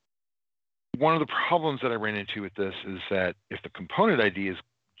 One of the problems that I ran into with this is that if the component ID is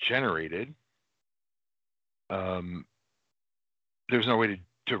generated, there's no way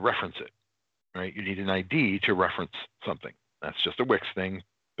to reference it, right? You need an ID to reference something. That's just a WiX thing,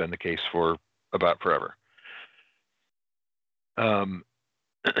 been the case for about forever.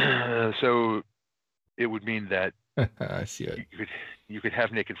 So it would mean that I see it. You could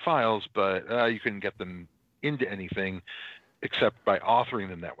have naked files, but you couldn't get them into anything except by authoring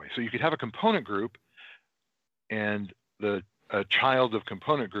them that way. So you could have a component group, and a child of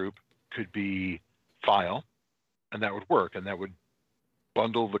component group could be file, and that would work, and that would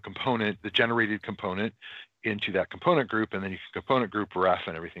bundle the component, the generated component, into that component group, and then you can component group ref,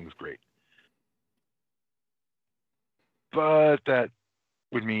 and everything's great. But that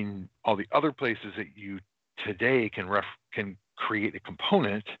would mean all the other places that you today can create a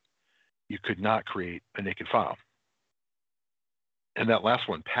component, you could not create a naked file. And that last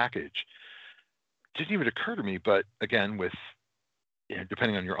one, package, didn't even occur to me, but again, with, you know,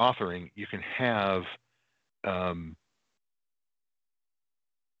 depending on your authoring, you can have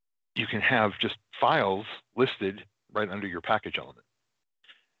just files listed right under your package element.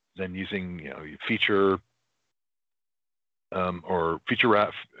 Then using, you know, feature or feature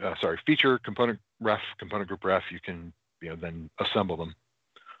ref, feature component ref, component group ref, you can, you know, then assemble them.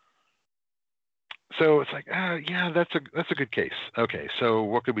 So it's like, yeah, that's a good case. Okay, so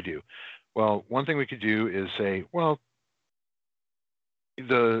what could we do? Well, one thing we could do is say, well,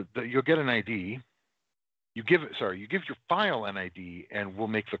 you'll get an ID. You give your file an ID, and we'll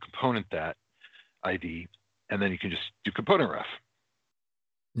make the component that ID, and then you can just do component ref.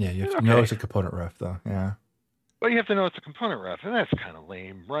 Yeah, you have to know it's a component ref, though. Yeah. But you have to know it's a component ref, and that's kind of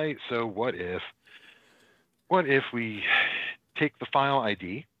lame, right? So what if we take the file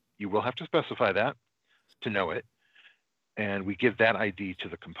ID? You will have to specify that to know it, and we give that ID to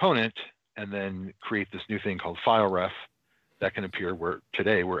the component, and then create this new thing called file ref that can appear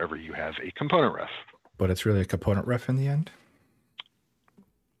wherever you have a component ref. But it's really a component ref in the end?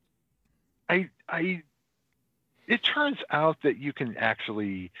 It turns out that you can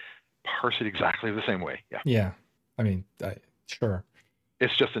actually parse it exactly the same way. Yeah. Yeah. I mean, sure.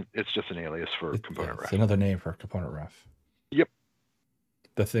 It's just an alias for component ref. It's another name for component ref. Yep.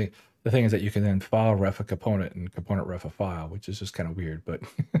 The thing is that you can then file ref a component and component ref a file, which is just kind of weird, but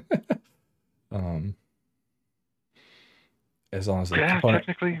as long as the component,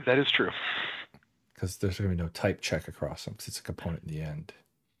 technically that is true. Because there's going to be no type check across them because it's a component in the end.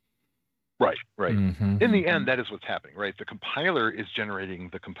 Right. Mm-hmm. In the end, that is what's happening, right? The compiler is generating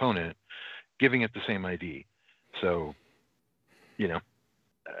the component, giving it the same ID. So, you know.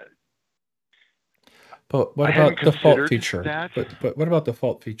 But what about default feature? But what about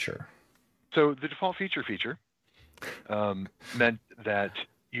default feature? So the default feature meant that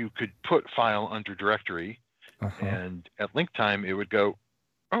you could put file under directory, and at link time it would go,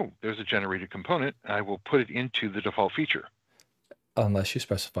 oh, there's a generated component. I will put it into the default feature. Unless you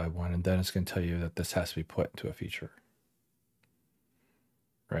specify one, and then it's going to tell you that this has to be put into a feature.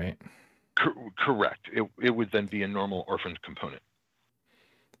 Right? Correct. It would then be a normal orphaned component.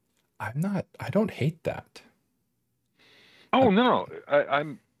 I don't hate that. Oh, no.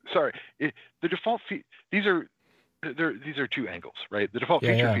 I'm sorry. The default these are two angles, right? The default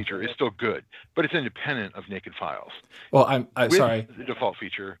feature is still good, but it's independent of naked files. Well, I'm sorry. The default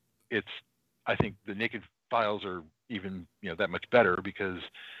feature, I think the naked files are even, you know, that much better because,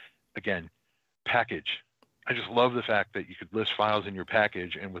 again, package. I just love the fact that you could list files in your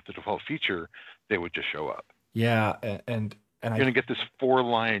package, and with the default feature, they would just show up. Yeah, and you're going to get this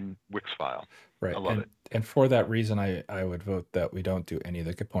 4-line WiX file. Right. I love it. And for that reason, I would vote that we don't do any of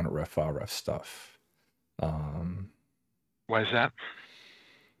the component ref, file ref stuff. Why is that?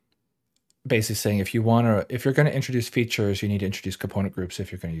 Basically saying if you're going to introduce features, you need to introduce component groups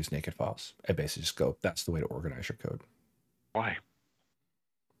if you're going to use naked files. I basically just go, that's the way to organize your code. Why?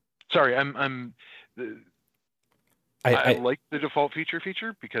 Sorry, I like the default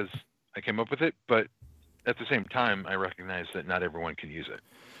feature because I came up with it, but at the same time, I recognize that not everyone can use it.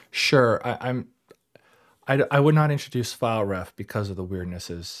 Sure, I would not introduce file ref because of the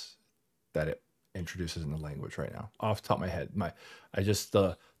weirdnesses that it introduces in the language right now. Off the top of my head,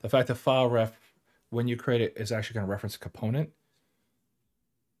 the fact that file ref, when you create it, is actually going to reference a component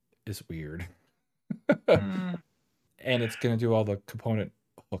is weird. And it's going to do all the component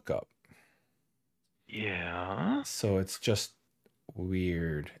hookup. Yeah. So it's just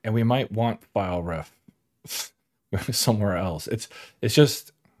weird. And we might want file ref somewhere else. It's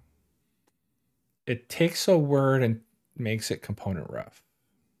just, it takes a word and makes it component ref.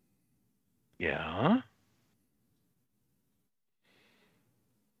 Yeah.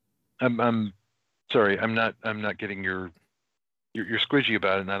 I'm sorry. I'm not getting you're squidgy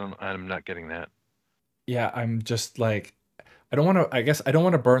about it, and I'm not getting that. Yeah, I'm just like, I don't want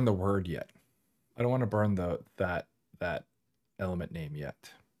to burn the word yet. I don't want to burn that element name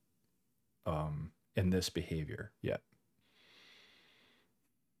yet. In this behavior yet.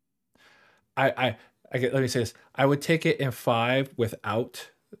 Let me say this. I would take it in 5 without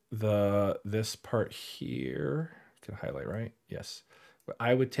this part here, Can highlight, right? Yes. But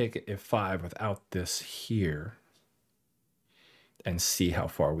I would take it F5 without this here and see how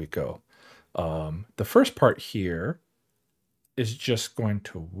far we go. The first part here is just going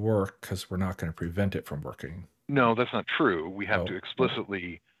to work because we're not going to prevent it from working. No, that's not true. We have to Oh.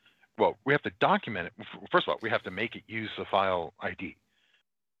 explicitly, well, we have to document it. First of all, we have to make it use the file ID,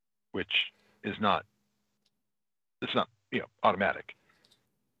 which is not, it's not, automatic,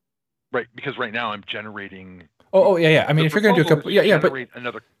 right? Because right now I'm generating. Oh, yeah. I mean, if you're going to do a generate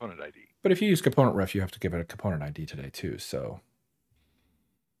another component ID. But if you use component ref, you have to give it a component ID today too. So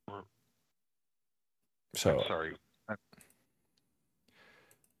I'm sorry.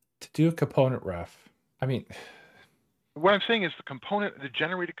 To do a component ref, I mean, what I'm saying is the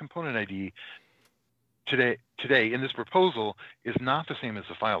generated component ID today in this proposal is not the same as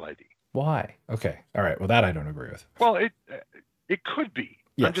the file ID. Why? Okay. All right. Well, that I don't agree with. Well, it could be.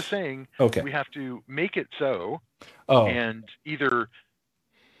 Yes. I'm just saying we have to make it so and either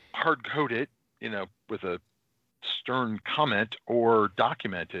hard code it, with a stern comment or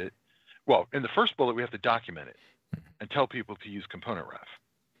document it. Well, in the first bullet, we have to document it and tell people to use component ref.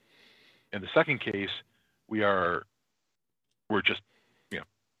 In the second case, we're just,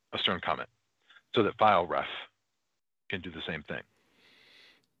 a stern comment so that file ref can do the same thing.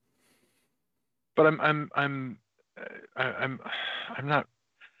 But I'm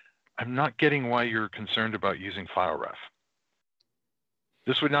not getting why you're concerned about using file ref.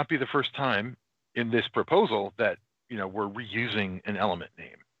 This would not be the first time in this proposal that, we're reusing an element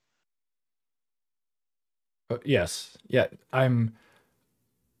name. Yes. Yeah. I'm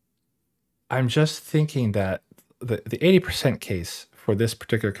just thinking that the 80% case for this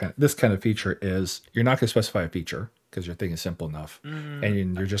particular kind of feature is you're not going to specify a feature because your thing is simple enough,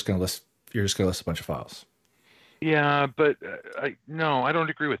 and you're just going to list a bunch of files. Yeah, but I don't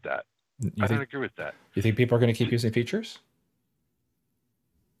agree with that. I don't agree with that. You think people are going to keep using features?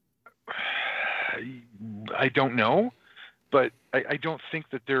 I don't know, but I don't think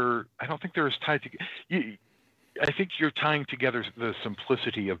that they're as tied together. I think you're tying together the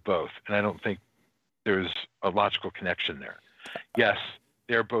simplicity of both, and I don't think there's a logical connection there. Yes,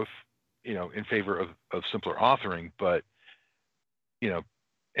 they're both, in favor of simpler authoring, but,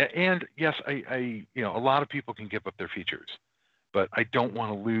 and yes, a lot of people can give up their features, but I don't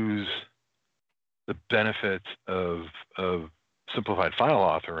want to lose the benefits of simplified file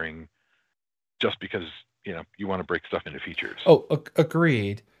authoring just because, you want to break stuff into features. Oh,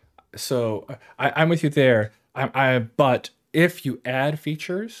 agreed. So I'm with you there. But if you add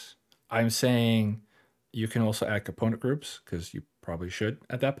features, I'm saying you can also add component groups because you probably should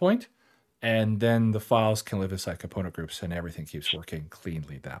at that point. And then the files can live inside component groups and everything keeps working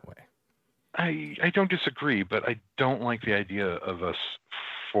cleanly that way. I don't disagree, but I don't like the idea of us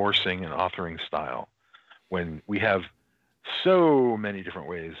forcing an authoring style when we have so many different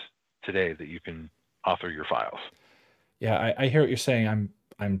ways today that you can author your files. Yeah, I hear what you're saying.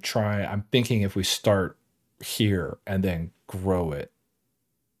 I'm thinking if we start here and then grow it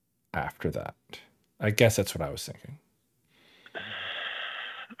after that. I guess that's what I was thinking.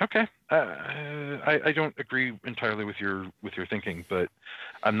 Okay. I don't agree entirely with your thinking, but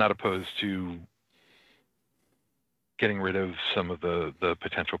I'm not opposed to getting rid of some of the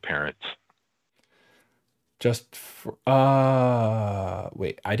potential parents. Just for,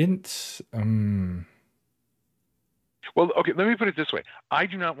 wait, I didn't, Well, okay, let me put it this way. I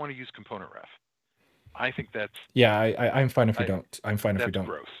do not want to use component ref. I think that's... Yeah, I'm fine if we don't. I'm fine if we don't.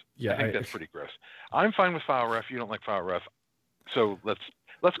 That's gross. Yeah, I think that's pretty gross. I'm fine with file ref. You don't like file ref. So let's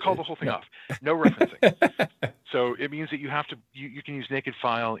call the whole thing off. No referencing. So it means that you have to, you can use naked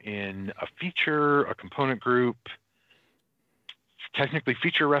file in a feature, a component group, technically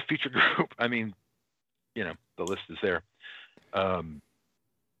feature ref, feature group. I mean, the list is there.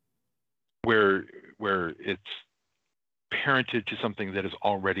 Where it's parented to something that is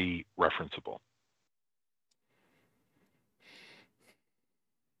already referenceable.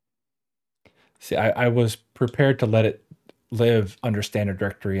 See, I was prepared to let it live under standard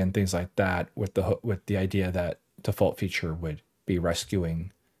directory and things like that with the idea that default feature would be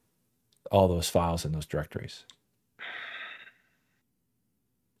rescuing all those files in those directories.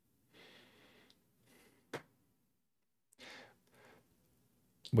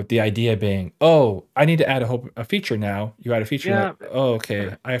 With the idea being, oh, I need to add a feature now. You add a feature. Yeah. Like, oh,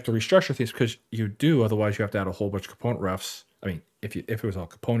 okay. I have to restructure things because you do. Otherwise, you have to add a whole bunch of component refs. I mean, if it was all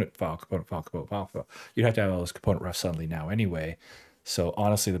component file, you'd have to have all those component refs suddenly now anyway. So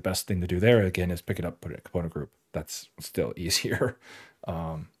honestly, the best thing to do there again is pick it up, put it in a component group. That's still easier.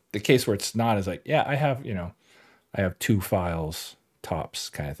 The case where it's not is like, yeah, I have 2 files tops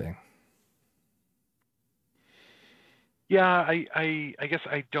kind of thing. Yeah, I guess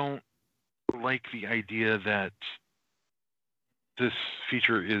I don't like the idea that this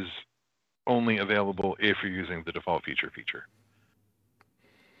feature is only available if you're using the default feature.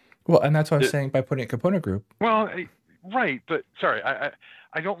 Well, and that's what I'm saying by putting a component group. Well, right, but sorry,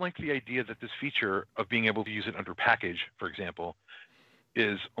 I don't like the idea that this feature of being able to use it under package, for example,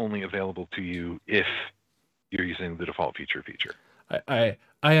 is only available to you if you're using the default feature. I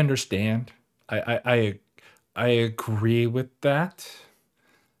understand. I agree with that,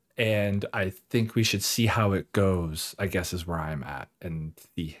 and I think we should see how it goes, I guess is where I'm at. And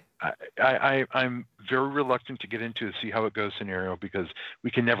I'm very reluctant to get into a see how it goes scenario because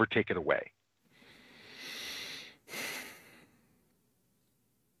we can never take it away.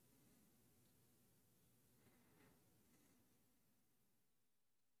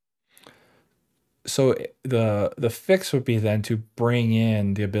 So the fix would be then to bring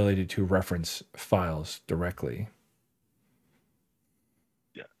in the ability to reference files directly.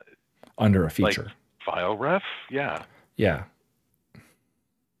 Yeah. Under a feature. Like file ref, yeah. Yeah.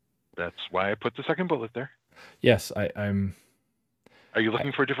 That's why I put the second bullet there. Yes, I'm. Are you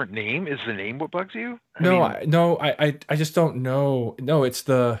looking for a different name? Is the name what bugs you? I just don't know. No, it's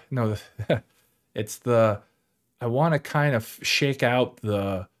it's the. I want to kind of shake out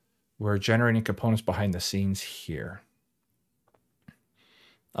we're generating components behind the scenes here.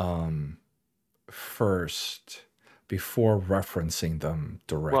 First, before referencing them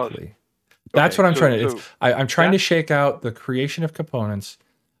directly. Well, that's what I'm trying to. I'm trying to shake out the creation of components.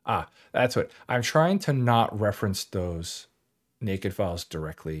 That's what I'm trying to not reference those naked files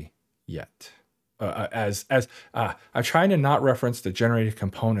directly yet. I'm trying to not reference the generated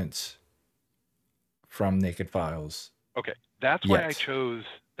components from naked files. Okay, that's why I chose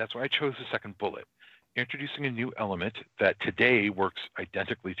the second bullet. Introducing a new element that today works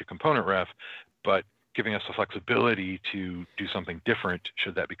identically to component ref, but giving us the flexibility to do something different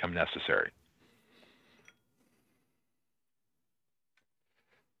should that become necessary.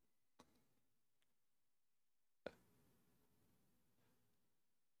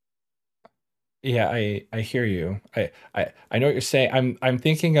 Yeah, I hear you. I know what you're saying. I'm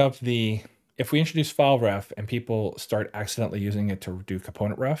thinking of if we introduce file ref and people start accidentally using it to do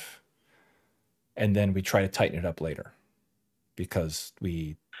component ref, and then we try to tighten it up later because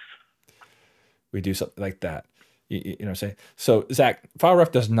we do something like that. You know what I'm saying? So Zach, file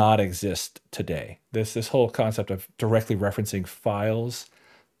ref does not exist today. This whole concept of directly referencing files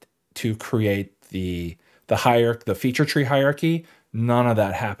to create the feature tree hierarchy, none of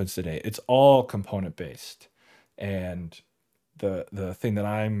that happens today. It's all component based. And the thing that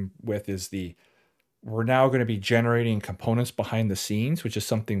I'm with is we're now going to be generating components behind the scenes, which is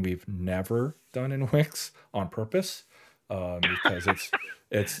something we've never done in WiX on purpose, because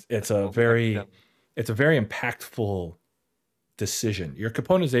it's a very impactful decision. Your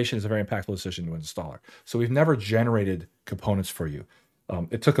componentization is a very impactful decision to an installer. So we've never generated components for you.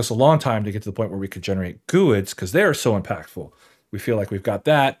 It took us a long time to get to the point where we could generate GUIDs because they're so impactful. We feel like we've got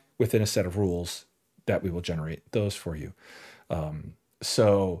that within a set of rules that we will generate those for you.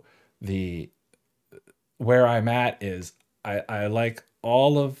 So where I'm at is I like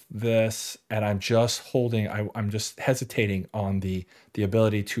all of this, and I'm just I'm just hesitating on the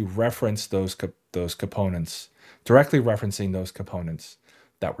ability to reference those components, directly referencing those components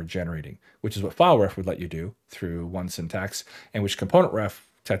that we're generating, which is what file ref would let you do through one syntax, and which component ref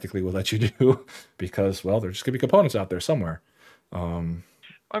technically will let you do because, well, there's just going to be components out there somewhere.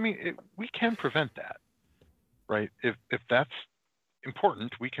 I mean, we can prevent that, right? If that's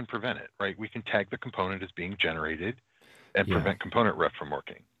important, we can prevent it, right? We can tag the component as being generated and prevent component ref from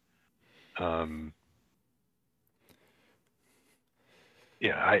working.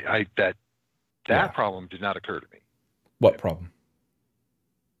 That problem did not occur to me. What problem?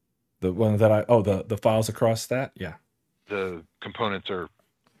 The one that the files across that? Yeah. The components are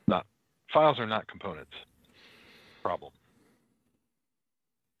not, files are not components. Problem.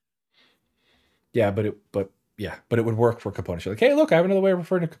 Yeah, but it would work for components. You're like, hey, look, I have another way of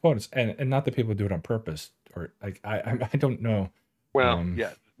referring to components, and not that people do it on purpose, or I don't know. Well,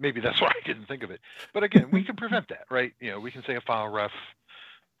 maybe that's why I didn't think of it. But again, we can prevent that, right? We can say a file ref.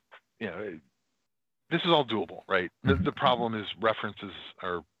 This is all doable, right? The problem is references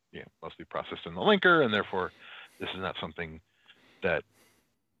are mostly processed in the linker, and therefore this is not something that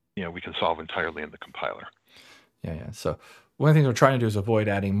we can solve entirely in the compiler. Yeah. So one of the things we're trying to do is avoid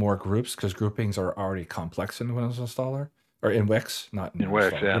adding more groups because groupings are already complex in the Windows installer, or in WiX, not in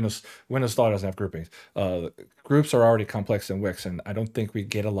WiX. Yeah. Windows installer doesn't have groupings. Groups are already complex in WiX, and I don't think we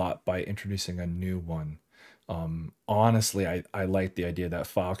get a lot by introducing a new one. Honestly, I like the idea that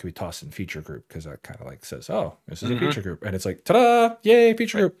file could be tossed in feature group because that kind of like says, oh, this is a Mm-hmm. feature group. And it's like, ta-da, yay,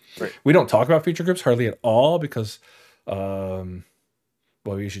 feature Right. group. Right. We don't talk about feature groups hardly at all because, um,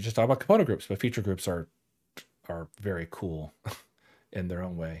 well, we should just talk about component groups, but feature groups are very cool in their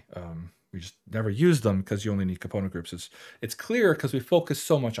own way. We just never use them because you only need component groups. It's clear because we focus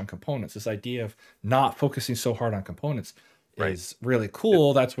so much on components. This idea of not focusing so hard on components Right. is really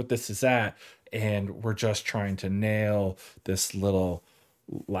cool. That's what this is at. And we're just trying to nail this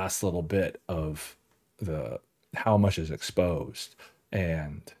last little bit of the how much is exposed.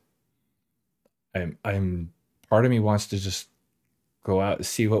 And I'm part of me wants to just go out and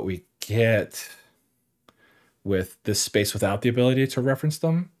see what we get with this space without the ability to reference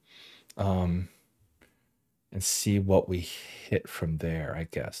them, um, and see what we hit from there. I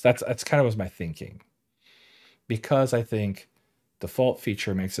guess that's kind of was my thinking, because I think default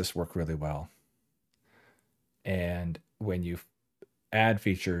feature makes this work really well, and when you add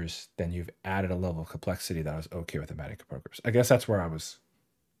features, then you've added a level of complexity that I was okay with adding component groups. I guess that's where I was.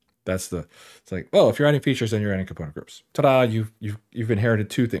 It's like, oh, if you're adding features, then you're adding component groups. Ta-da! You've inherited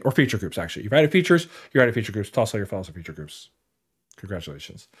two things, or feature groups actually. You've added features. You're adding feature groups. Toss all your files in feature groups.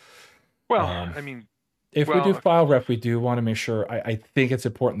 Congratulations. Well, Um, I mean, if we do well, file ref, we do want to make sure. I think it's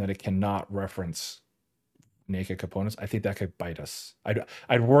important that it cannot reference naked components. I think that could bite us.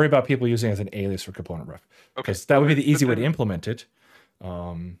 I'd worry about people using it as an alias for component ref, okay. because that would be the easy way to then, implement it.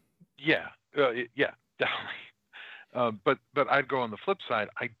 yeah, yeah, definitely. But I'd go on the flip side.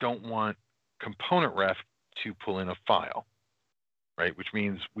 I don't want component ref to pull in a file, right? Which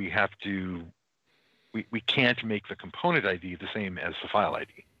means we can't make the component ID the same as the file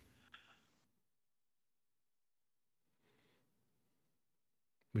ID.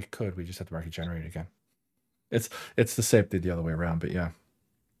 We could. We just have to mark it generate again. It's the same thing the other way around, but yeah.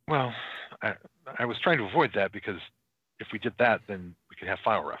 Well, I was trying to avoid that, because if we did that, then we could have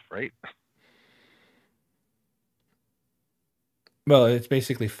file ref, right? Well, it's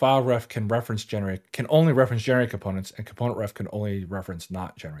basically file ref can only reference generate components, and component ref can only reference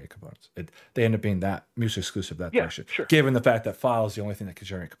not generate components. They end up being that mutually exclusive that Yeah, direction. sure. Given the fact that file is the only thing that can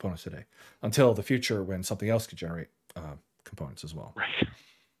generate components today, until the future when something else could generate components as well. Right.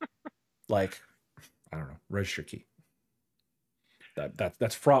 Like, I don't know, register key.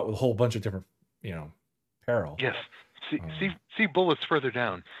 That's fraught with a whole bunch of different, peril. Yes. See bullets further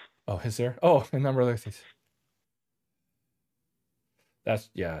down. Oh, is there? Oh, a number of other things. That's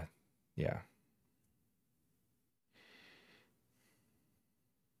yeah.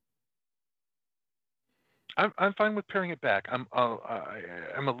 I'm fine with paring it back. I'm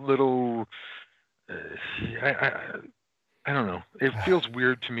a little. I don't know. It feels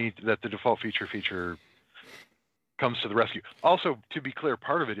weird to me that the default feature comes to the rescue. Also, to be clear,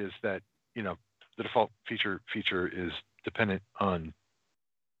 part of it is that the default feature is dependent on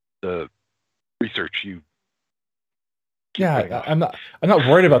the research you. Yeah, I'm not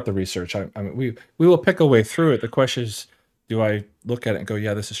worried about the research. I mean, we will pick a way through it. The question is, do I look at it and go,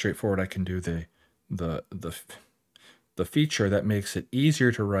 yeah, this is straightforward. I can do the feature that makes it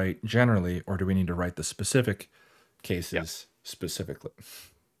easier to write generally, or do we need to write the specific cases specifically?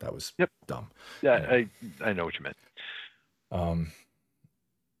 That was dumb. Yeah, I know what you meant.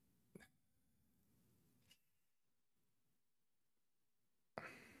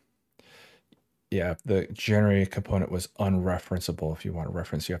 Yeah, the generate component was unreferenceable. If you want to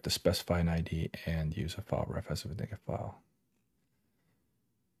reference, you have to specify an ID and use a file ref as a naked file.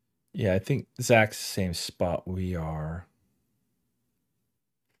 Yeah, I think Zach's same spot we are.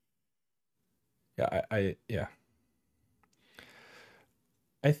 Yeah,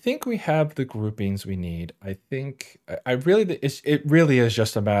 I think we have the groupings we need. I think it really is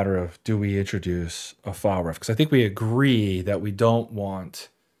just a matter of, do we introduce a file ref? Because I think we agree that we don't want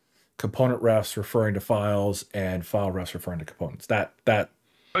component refs referring to files and file refs referring to components. That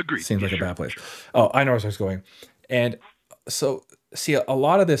Agreed. seems like a bad place. Oh, I know where I was going. And so, see, a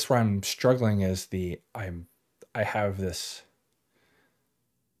lot of this where I'm struggling is I have this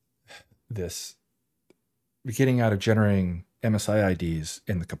getting out of generating MSI IDs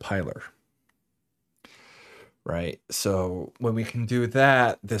in the compiler, right? So when we can do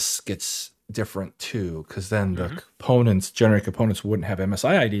that, this gets different too, because then the generate components wouldn't have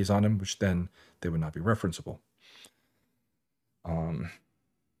MSI IDs on them, which then they would not be referenceable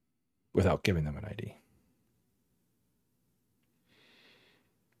without giving them an ID.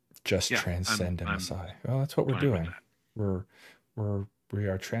 Just transcend MSI. Well, that's what we're doing. We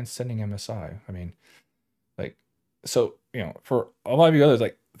are transcending MSI. I mean, like, so, for a lot of you others,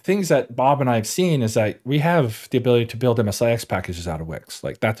 like, things that Bob and I have seen is that we have the ability to build MSIX packages out of WiX.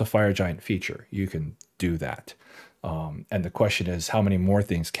 Like, that's a FireGiant feature. You can do that. And the question is, how many more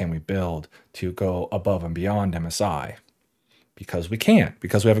things can we build to go above and beyond MSI? Because we can,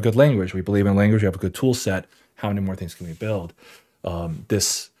 because we have a good language. We believe in language. We have a good tool set. How many more things can we build?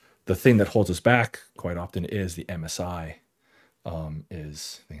 The thing that holds us back quite often is the MSI.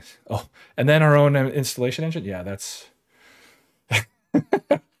 Is things. Oh, and then our own installation engine. Yeah, that's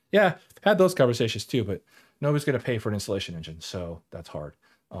yeah. Had those conversations too, but nobody's going to pay for an installation engine, so that's hard.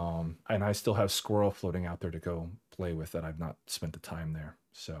 And I still have Squirrel floating out there to go play with that I've not spent the time there.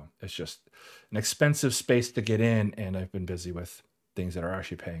 So it's just an expensive space to get in, and I've been busy with things that are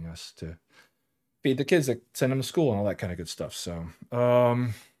actually paying us to feed the kids that send them to school and all that kind of good stuff. So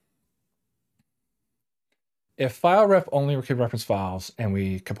if file ref only can reference files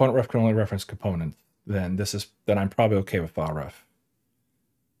and component ref can only reference components, then I'm probably okay with file ref.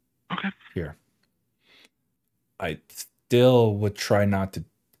 Okay. Here. I still would try not to.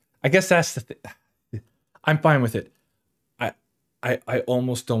 I guess that's the thing. I'm fine with it. I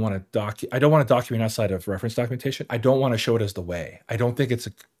almost don't want to I don't want to document outside of reference documentation. I don't want to show it as the way. I don't think it's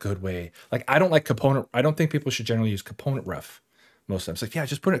a good way. Like, I don't like component. I don't think people should generally use component ref most times. Like, yeah,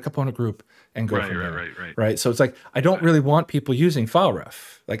 just put it in a component group and go from there. Right. So it's like, I don't really want people using file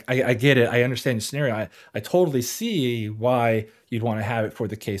ref. Like, I get it. I understand the scenario. I totally see why you'd want to have it for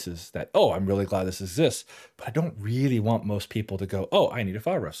the cases that, oh, I'm really glad this exists. But I don't really want most people to go, oh, I need a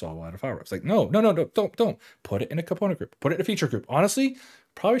file ref, so I'll add a file ref. It's like, no, don't. Put it in a component group. Put it in a feature group. Honestly,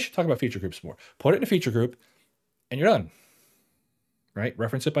 probably should talk about feature groups more. Put it in a feature group, and you're done. Right?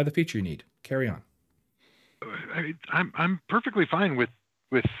 Reference it by the feature you need. Carry on. I'm perfectly fine with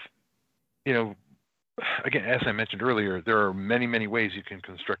again, as I mentioned earlier, there are many ways you can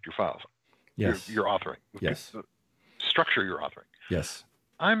construct your files. Yes. Your authoring. Yes. Structure your authoring. Yes.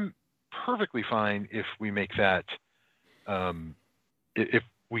 I'm perfectly fine if we make that, if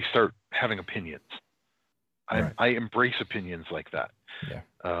we start having opinions. I embrace opinions like that.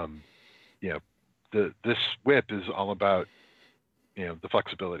 Yeah. This WIP is all about, the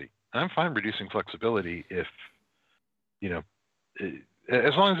flexibility. I'm fine reducing flexibility if,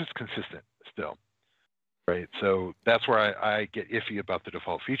 as long as it's consistent still, right? So that's where I get iffy about the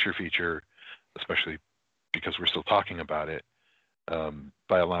default feature, especially because we're still talking about it,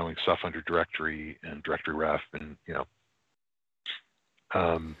 by allowing stuff under directory and directory ref and,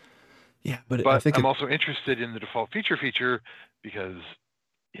 yeah, but I think I'm also interested in the default feature because,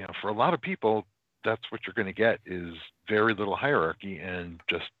 for a lot of people, that's what you're going to get is very little hierarchy and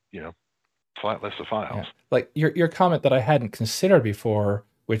just, flat list of files. Yeah. Like your comment that I hadn't considered before,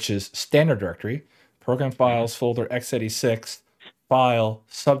 which is standard directory, program files, folder x86, file,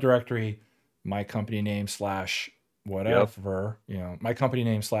 subdirectory, my company name / whatever, my company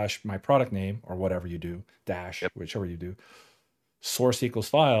name / my product name, or whatever you do, whichever you do, source equals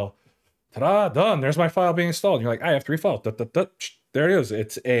file. Ta-da, done. There's my file being installed. And you're like, I have 3 files. There it is.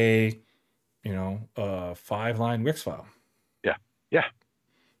 It's a, 5-line WiX file. Yeah.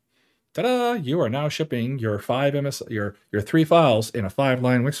 Ta-da! You are now shipping your 3 files in a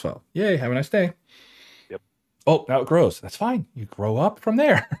 5-line WiX file. Yay! Have a nice day. Yep. Oh, now it grows. That's fine. You grow up from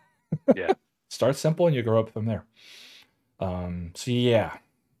there. Yeah. Start simple and you grow up from there. So yeah.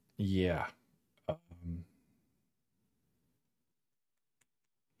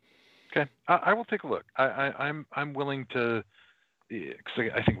 Okay, I will take a look. I'm willing to,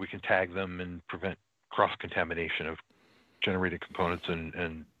 because I think we can tag them and prevent cross-contamination of generated components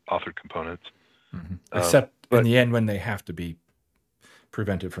and authored components. Mm-hmm. Except in the end when they have to be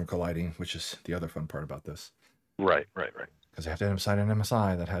prevented from colliding, which is the other fun part about this. Right. Because they have to inside an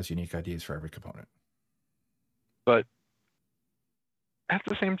MSI that has unique IDs for every component. But at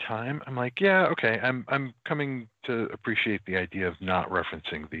the same time, I'm like, yeah, okay, I'm coming to appreciate the idea of not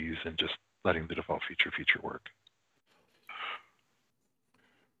referencing these and just letting the default feature work.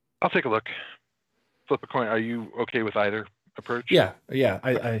 I'll take a look. Flip a coin. Are you okay with either approach? Yeah.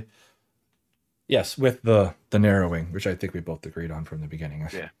 I yes, with the narrowing, which I think we both agreed on from the beginning.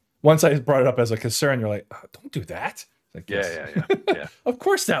 Yeah. Once I brought it up as a concern, you're like, oh, don't do that. Like, yeah. Of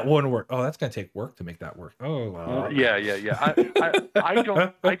course that wouldn't work. Oh, that's going to take work to make that work. Oh, wow. Yeah. I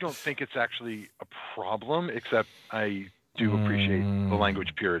don't think it's actually a problem, except I do appreciate the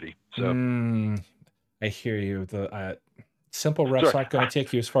language purity. So I hear you. The simple ref's not going to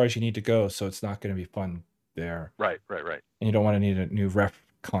take you as far as you need to go, so it's not going to be fun there. Right. And you don't want to need a new ref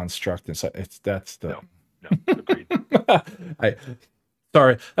construct, and so that's the no. Agreed.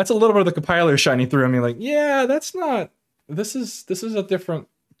 Sorry, that's a little bit of the compiler shining through. I mean, like, yeah, that's not. This is a different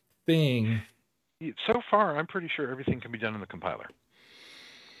thing. So far, I'm pretty sure everything can be done in the compiler.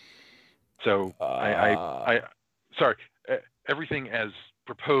 So sorry, everything as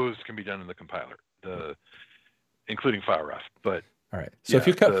proposed can be done in the compiler. including file ref. But all right. So if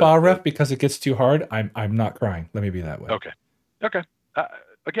you cut file ref because it gets too hard, I'm not crying. Let me be that way. Okay. Okay.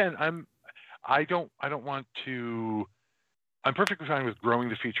 Again, I don't want to. I'm perfectly fine with growing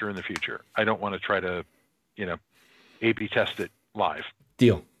the feature in the future. I don't want to try to, A/B test it live.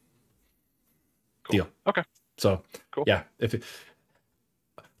 Deal. Cool. Deal. Okay. So cool. Yeah,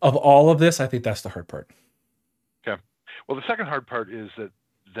 of all of this, I think that's the hard part. Okay. Well, the second hard part is that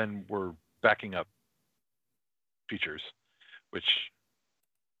then we're backing up features, which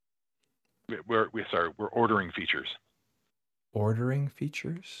we're ordering features. Ordering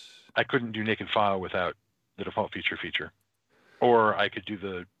features? I couldn't do naked file without the default feature, or I could do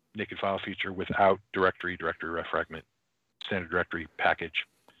the naked file feature without directory ref fragment, standard directory package.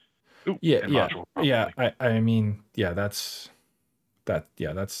 Ooh, module, I mean, that's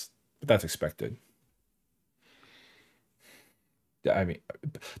expected. I mean,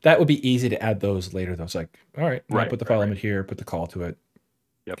 that would be easy to add those later. Though it's like, all right, put the file element here, put the call to it,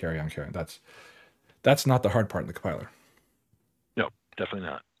 carry on. That's not the hard part in the compiler. No, definitely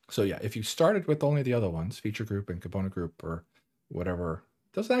not. So yeah, if you started with only the other ones, feature group and component group or whatever,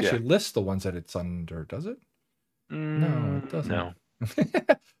 it doesn't actually list the ones that it's under, does it? No, it doesn't. No.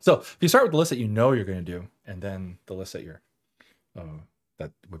 So if you start with the list that you know you're going to do, and then the list that you're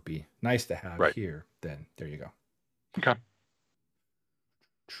that would be nice to have here, then there you go. Okay.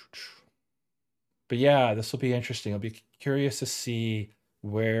 But yeah, this will be interesting. I'll be curious to see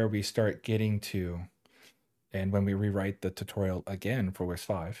where we start getting to, and when we rewrite the tutorial again for WiX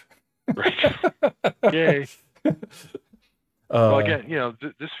 5. Right. Yay. Well, again,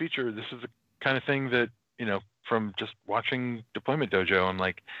 this feature, this is the kind of thing that, from just watching Deployment Dojo, I'm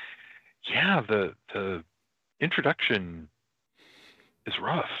like, yeah, the introduction is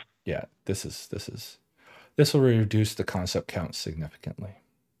rough. Yeah, this will reduce the concept count significantly.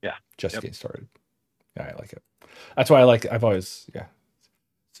 Yeah. Just getting started. Yeah, I like it. That's why I've always,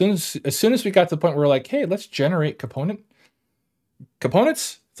 As soon as we got to the point where we're like, hey, let's generate components,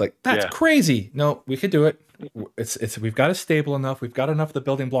 it's like, that's crazy. No, we could do it. We've got it stable enough. We've got enough of the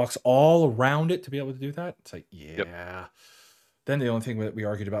building blocks all around it to be able to do that. It's like, Then the only thing that we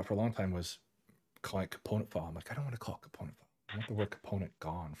argued about for a long time was calling it component file. I'm like, I don't want to call it component file. I want the word component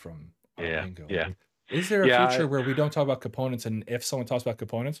gone from our lingo. Yeah. Is there a feature where we don't talk about components, and if someone talks about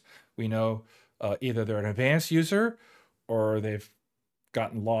components, we know either they're an advanced user or they've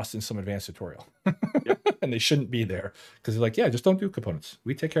gotten lost in some advanced tutorial and they shouldn't be there because they're like, just don't do components.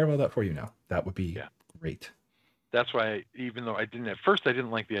 We take care of all that for you now. That would be great. That's why, even though I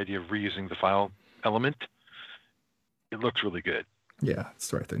didn't like the idea of reusing the file element, it looks really good. Yeah, it's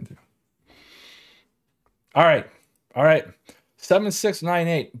the right thing to do. All right.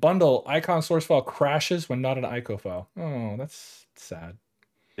 7698 bundle icon source file crashes when not an ICO file. Oh, that's sad.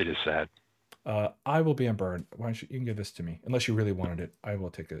 It is sad. I will be on burn. Why don't you can give this to me unless you really wanted it. I will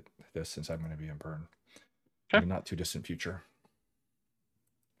take this since I'm going to be on burn in the not too distant future.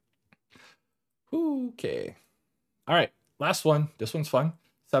 Okay. All right. Last one. This one's fun.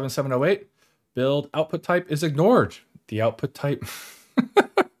 7708 build output type is ignored. The output type.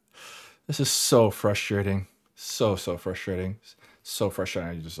 This is so frustrating. So frustrating. So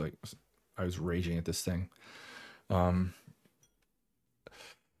frustrating. I was raging at this thing. All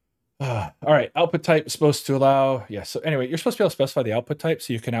right, output type is supposed to allow, so anyway, you're supposed to be able to specify the output type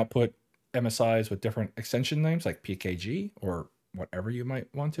so you can output MSIs with different extension names like PKG or whatever you might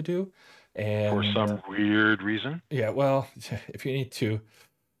want to do. And for some weird reason. Yeah, well, if you need to,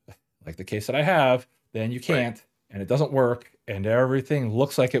 like the case that I have, then you can't, and it doesn't work, and everything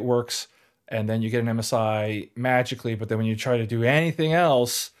looks like it works, and then you get an MSI magically, but then when you try to do anything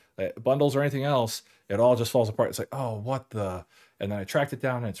else, bundles or anything else, it all just falls apart. It's like, oh, what the... And then I tracked it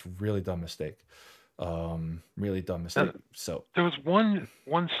down, and it's a really dumb mistake. Really dumb mistake. So there was one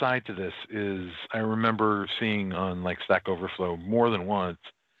side to this is I remember seeing on like Stack Overflow more than once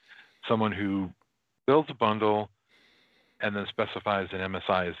someone who builds a bundle and then specifies an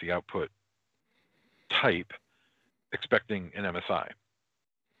MSI as the output type, expecting an MSI.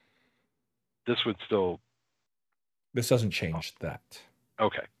 This doesn't change that.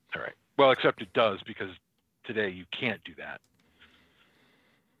 Okay. All right. Well, except it does, because today you can't do that.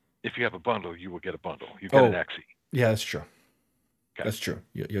 If you have a bundle, you will get a bundle. You get an XE. Yeah, that's true. Okay. That's true.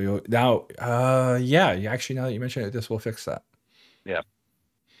 Now, actually, now that you mention it, this will fix that. Yeah.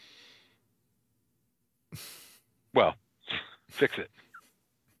 Well, fix it.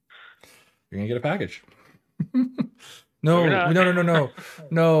 You're gonna get a package. No.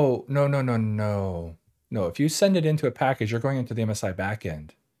 If you send it into a package, you're going into the MSI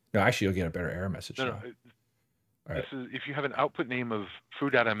backend. No, actually, you'll get a better error message. No. This is if you have an output name of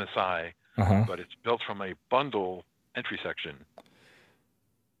foo.msi but it's built from a bundle entry section.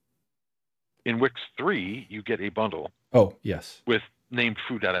 In WiX 3, you get a bundle. Oh, yes. With named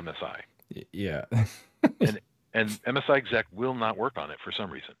foo.msi. Yeah. and MSI exec will not work on it for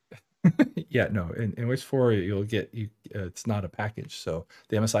some reason. Yeah, no. In WiX 4, you'll get it's not a package, so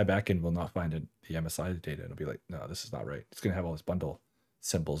the MSI backend will not find the MSI data. It'll be like, no, this is not right. It's gonna have all this bundle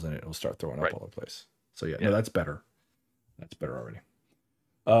symbols in it. It'll start throwing up all over the place. So yeah, no, that's better. That's better already.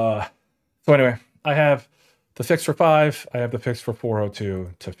 So anyway, I have the fix for 5. I have the fix for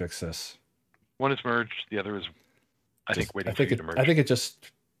 402 to fix this. One is merged. The other is, I think, waiting for you to merge. I think it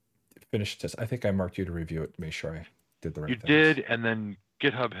just finished this. I think I marked you to review it to make sure I did the right things. You did, and then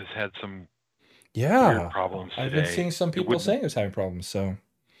GitHub has had some weird problems today. I've been seeing some people saying it's having problems, so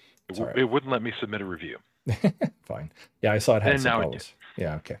it wouldn't let me submit a review. Fine. Yeah, I saw it had some problems.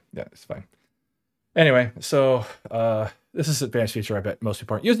 Yeah, okay. Yeah, it's fine. Anyway, so this is an advanced feature. I bet most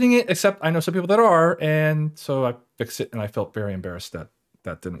people aren't using it, except I know some people that are, and so I fixed it, and I felt very embarrassed that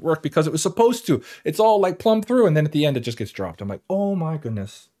that didn't work because it was supposed to. It's all like plumbed through, and then at the end it just gets dropped. I'm like, oh my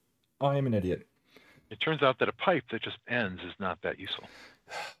goodness, I am an idiot. It turns out that a pipe that just ends is not that useful.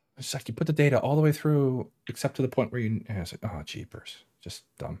 It's like you put the data all the way through, except to the point where you. And it's like, oh, jeepers, just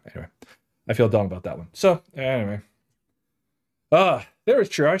dumb. Anyway, I feel dumb about that one. So anyway, there was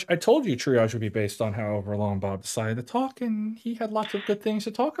triage. I told you triage would be based on however long Bob decided to talk, and he had lots of good things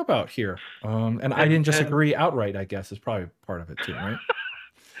to talk about here. And I didn't just agree outright. I guess is probably part of it too, right?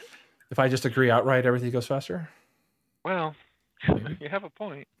 If I just agree outright, everything goes faster. Well, you have a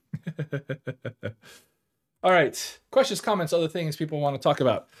point. All right. Questions, comments, other things people want to talk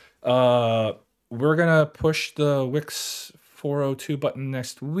about. We're going to push the WiX 402 button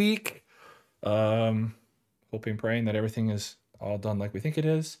next week. Hoping, praying that everything is all done like we think it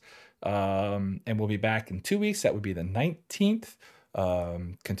is. And we'll be back in 2 weeks. That would be the 19th.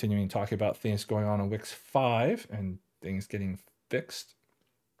 Continuing talking about things going on in WiX 5 and things getting fixed.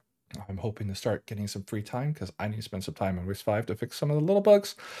 I'm hoping to start getting some free time because I need to spend some time on WiX 5 to fix some of the little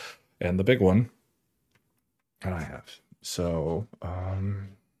bugs and the big one that I have. So,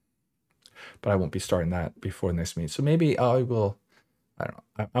 but I won't be starting that before the next meeting. So maybe I will, I don't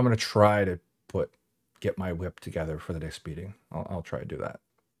know. I'm going to try to get my whip together for the next meeting. I'll try to do that.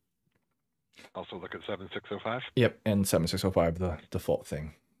 Also look at 7605? Yep, and 7605, the default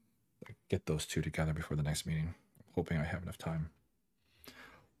thing. Get those two together before the next meeting. I'm hoping I have enough time.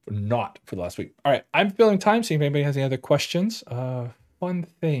 Not for the last week. All right, I'm filling time, seeing if anybody has any other questions. Fun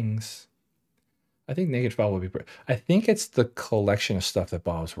things. I think naked file will be. I think it's the collection of stuff that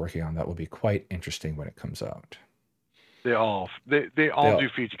Bob's working on that will be quite interesting when it comes out. They all do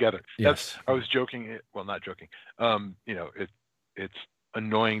feed together. Yes, I was joking. Well, not joking. You know, it's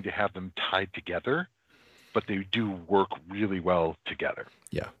annoying to have them tied together, but they do work really well together.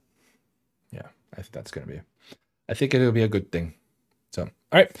 Yeah, I think that's gonna be. I think it'll be a good thing. So, all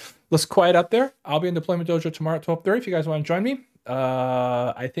right, let's quiet up there. I'll be in Deployment Dojo tomorrow at 12:30 if you guys want to join me.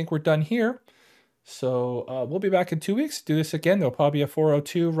 I think we're done here. So we'll be back in 2 weeks. Do this again. There'll probably be a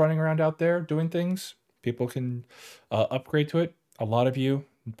 402 running around out there doing things. People can upgrade to it. A lot of you,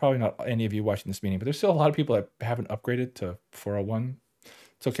 probably not any of you watching this meeting, but there's still a lot of people that haven't upgraded to 401.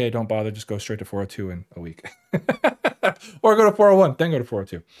 It's okay. Don't bother. Just go straight to 402 in a week. Or go to 401, then go to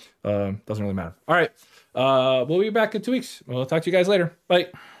 402. Doesn't really matter. All right. We'll be back in 2 weeks. We'll talk to you guys later. Bye.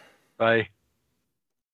 Bye.